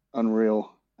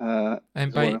Unreal and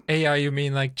is what by AI you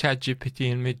mean like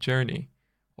ChatGPT and Midjourney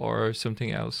or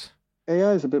something else.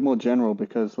 AI is a bit more general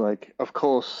because, like, of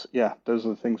course, yeah, those are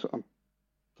the things that I'm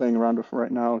playing around with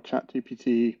right now.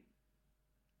 ChatGPT,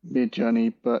 Mid-Journey,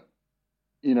 but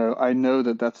I know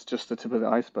that that's just the tip of the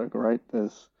iceberg, right?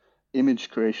 There's image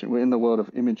creation. We're in the world of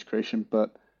image creation,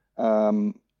 but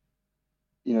um,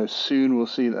 soon we'll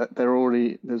see that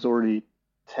there's already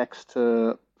text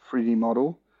to 3D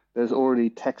model. There's already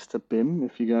text to BIM.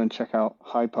 If you go and check out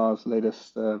Hypar's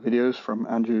latest videos from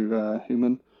Andrew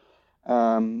Human,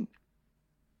 um,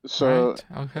 so Right.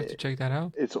 I'll have to check that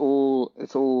out. it's all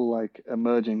like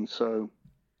emerging. So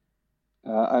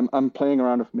I'm playing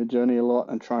around with Midjourney a lot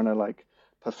and trying to like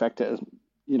perfect it as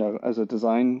as a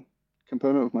design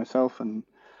component with myself and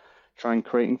trying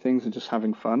creating things and just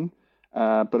having fun.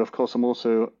 But of course, I'm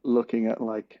also looking at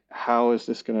like how is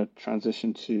this going to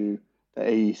transition to the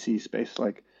AEC space?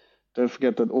 Like, don't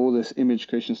forget that all this image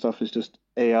creation stuff is just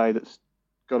AI that's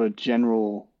got a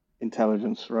general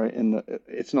intelligence, right?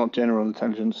 It's not general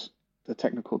intelligence, the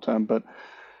technical term, but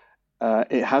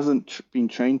it hasn't been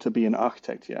trained to be an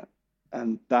architect yet,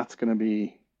 and that's going to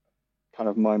be kind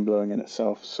of mind blowing in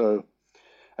itself. So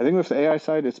I think with the AI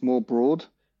side, it's more broad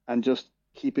and just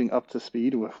keeping up to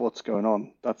speed with what's going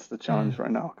on. That's the challenge Mm.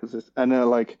 right now because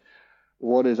like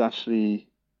what is actually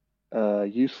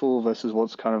useful versus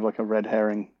what's kind of like a red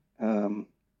herring.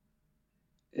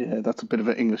 Yeah, that's a bit of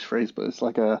an English phrase, but it's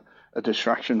like a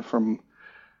distraction from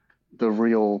the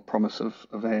real promise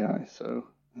of AI. So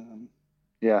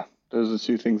yeah, those are the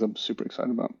two things I'm super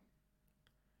excited about.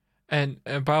 And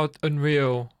about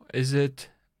Unreal, is it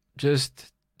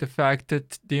just the fact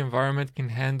that the environment can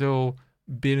handle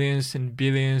billions and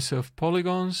billions of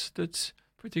polygons that's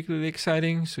particularly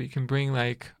exciting? So you can bring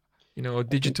like, a I think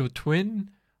digital twin,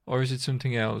 or is it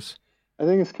something else? I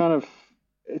think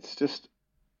it's just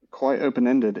quite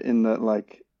open-ended in that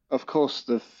like of course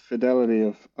the fidelity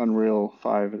of Unreal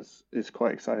 5 is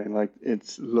quite exciting. Like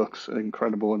it looks an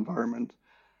incredible environment.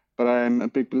 But I'm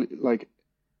a like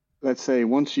let's say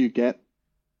once you get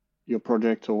your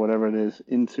project or whatever it is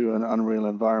into an Unreal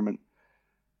environment,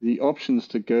 the options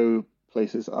to go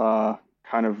places are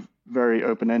kind of very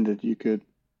open-ended.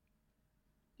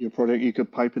 Your project you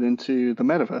could pipe it into the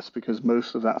metaverse because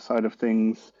most of that side of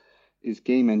things is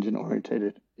game engine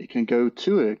orientated. It can go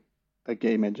to a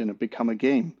game engine and become a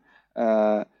game.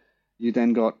 Uh, you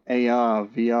then got AR,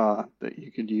 VR that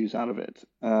you could use out of it.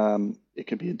 It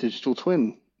could be a digital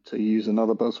twin to use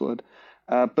another buzzword,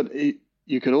 but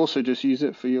you could also just use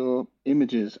it for your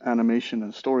images, animation,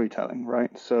 and storytelling,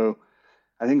 right? So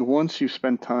I think once you've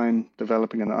spent time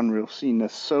developing an Unreal scene,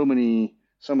 there's so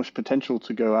much potential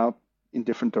to go out in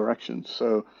different directions.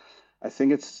 So I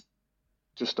think it's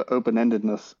just the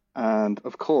open-endedness, and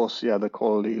of course, yeah, the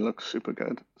quality looks super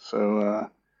good. So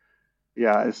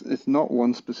yeah, it's not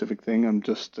one specific thing. It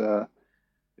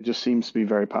just seems to be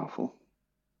very powerful.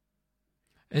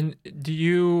 And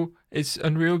is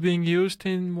Unreal being used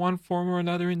in one form or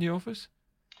another in the office?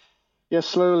 Yeah,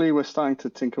 slowly we're starting to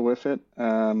tinker with it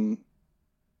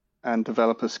and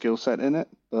develop a skill set in it,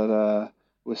 but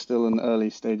we're still in early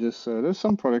stages. So there's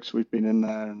some products we've been in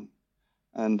there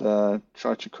and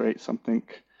try to create something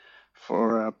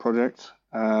for a project.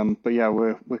 But yeah,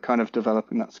 we're kind of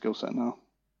developing that skill set now.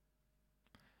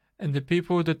 And the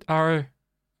people that are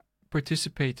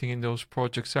participating in those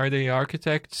projects, are they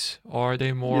architects or are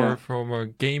they more Yeah. from a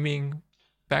gaming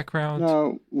background?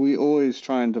 Now we always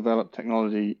try and develop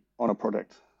technology on a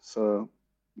product. So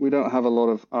we don't have a lot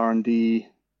of R&D.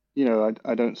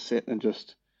 I don't sit and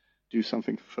just do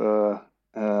something for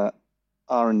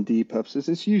R&D purposes.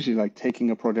 It's usually like taking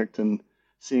a project and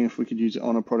seeing if we could use it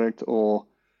on a product or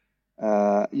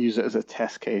use it as a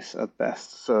test case at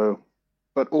best. So,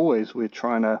 but always we're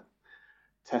trying to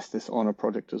test this on a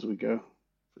project as we go,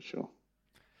 for sure.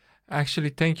 Actually,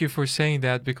 thank you for saying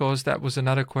that because that was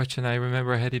another question I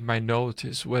remember I had in my notes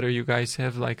is whether you guys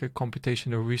have like a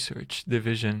computational research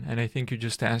division. And I think you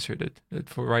just answered it. That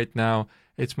for right now,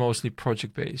 it's mostly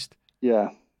project based. Yeah,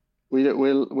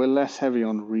 we're less heavy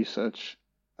on research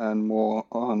and more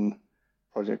on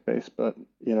project based. But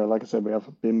like I said, we have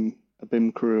a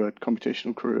BIM crew, a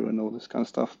computational crew, and all this kind of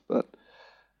stuff. But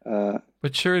uh,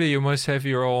 But surely you must have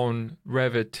your own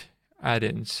Revit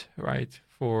add-ins, right?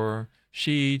 For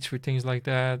sheets, for things like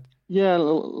that. yeah,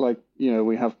 like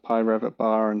we have PyRevit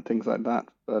bar and things like that.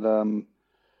 But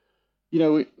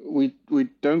we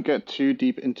don't get too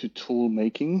deep into tool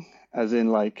making, as in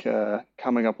like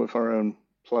coming up with our own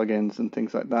plugins and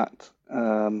things like that.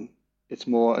 It's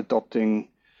more adopting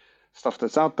stuff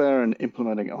that's out there and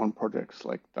implementing it on projects.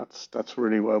 Like that's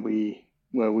really where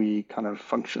we kind of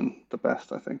function the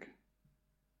best, I think.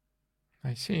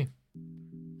 I see.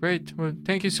 Great. Well,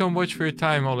 thank you so much for your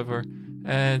time, Oliver.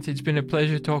 And it's been a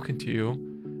pleasure talking to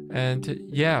you. And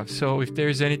yeah, so if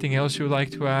there's anything else you'd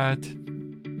like to add,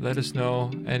 let us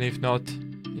know. And if not,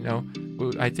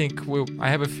 I think I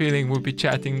have a feeling we'll be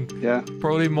chatting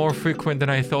probably more frequent than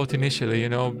I thought initially,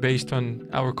 based on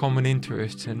our common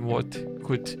interests and what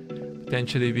could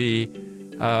potentially be.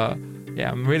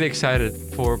 I'm really excited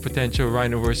for potential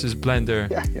Rhino versus Blender,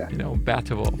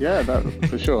 battle. Yeah, that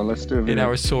for sure. Let's do it in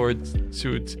our sword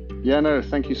suit. Yeah, no,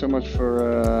 thank you so much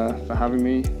for having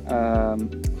me.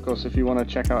 Of course, if you want to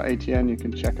check out ATN, you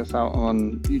can check us out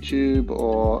on YouTube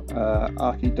or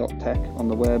archi.tech on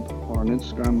the web or on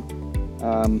Instagram.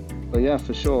 But yeah,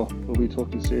 for sure, we'll be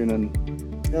talking soon, and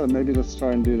maybe let's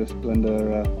try and do this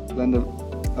Blender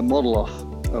a model off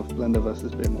of Blender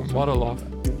versus BIM. Model off.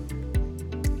 Yeah.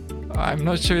 I'm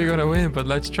not sure you're gonna win, but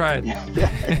let's try it.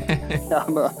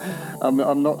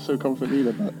 I'm not so confident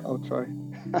either, but I'll try.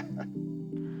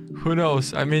 Who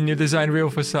knows? I mean, you design real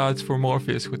facades for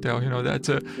Morpheus Hotel. That's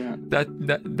a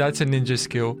that's a ninja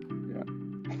skill.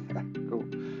 Yeah. Cool.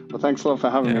 Well, thanks a lot for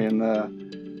having me, and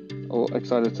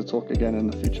excited to talk again in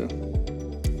the future.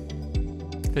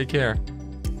 Take care.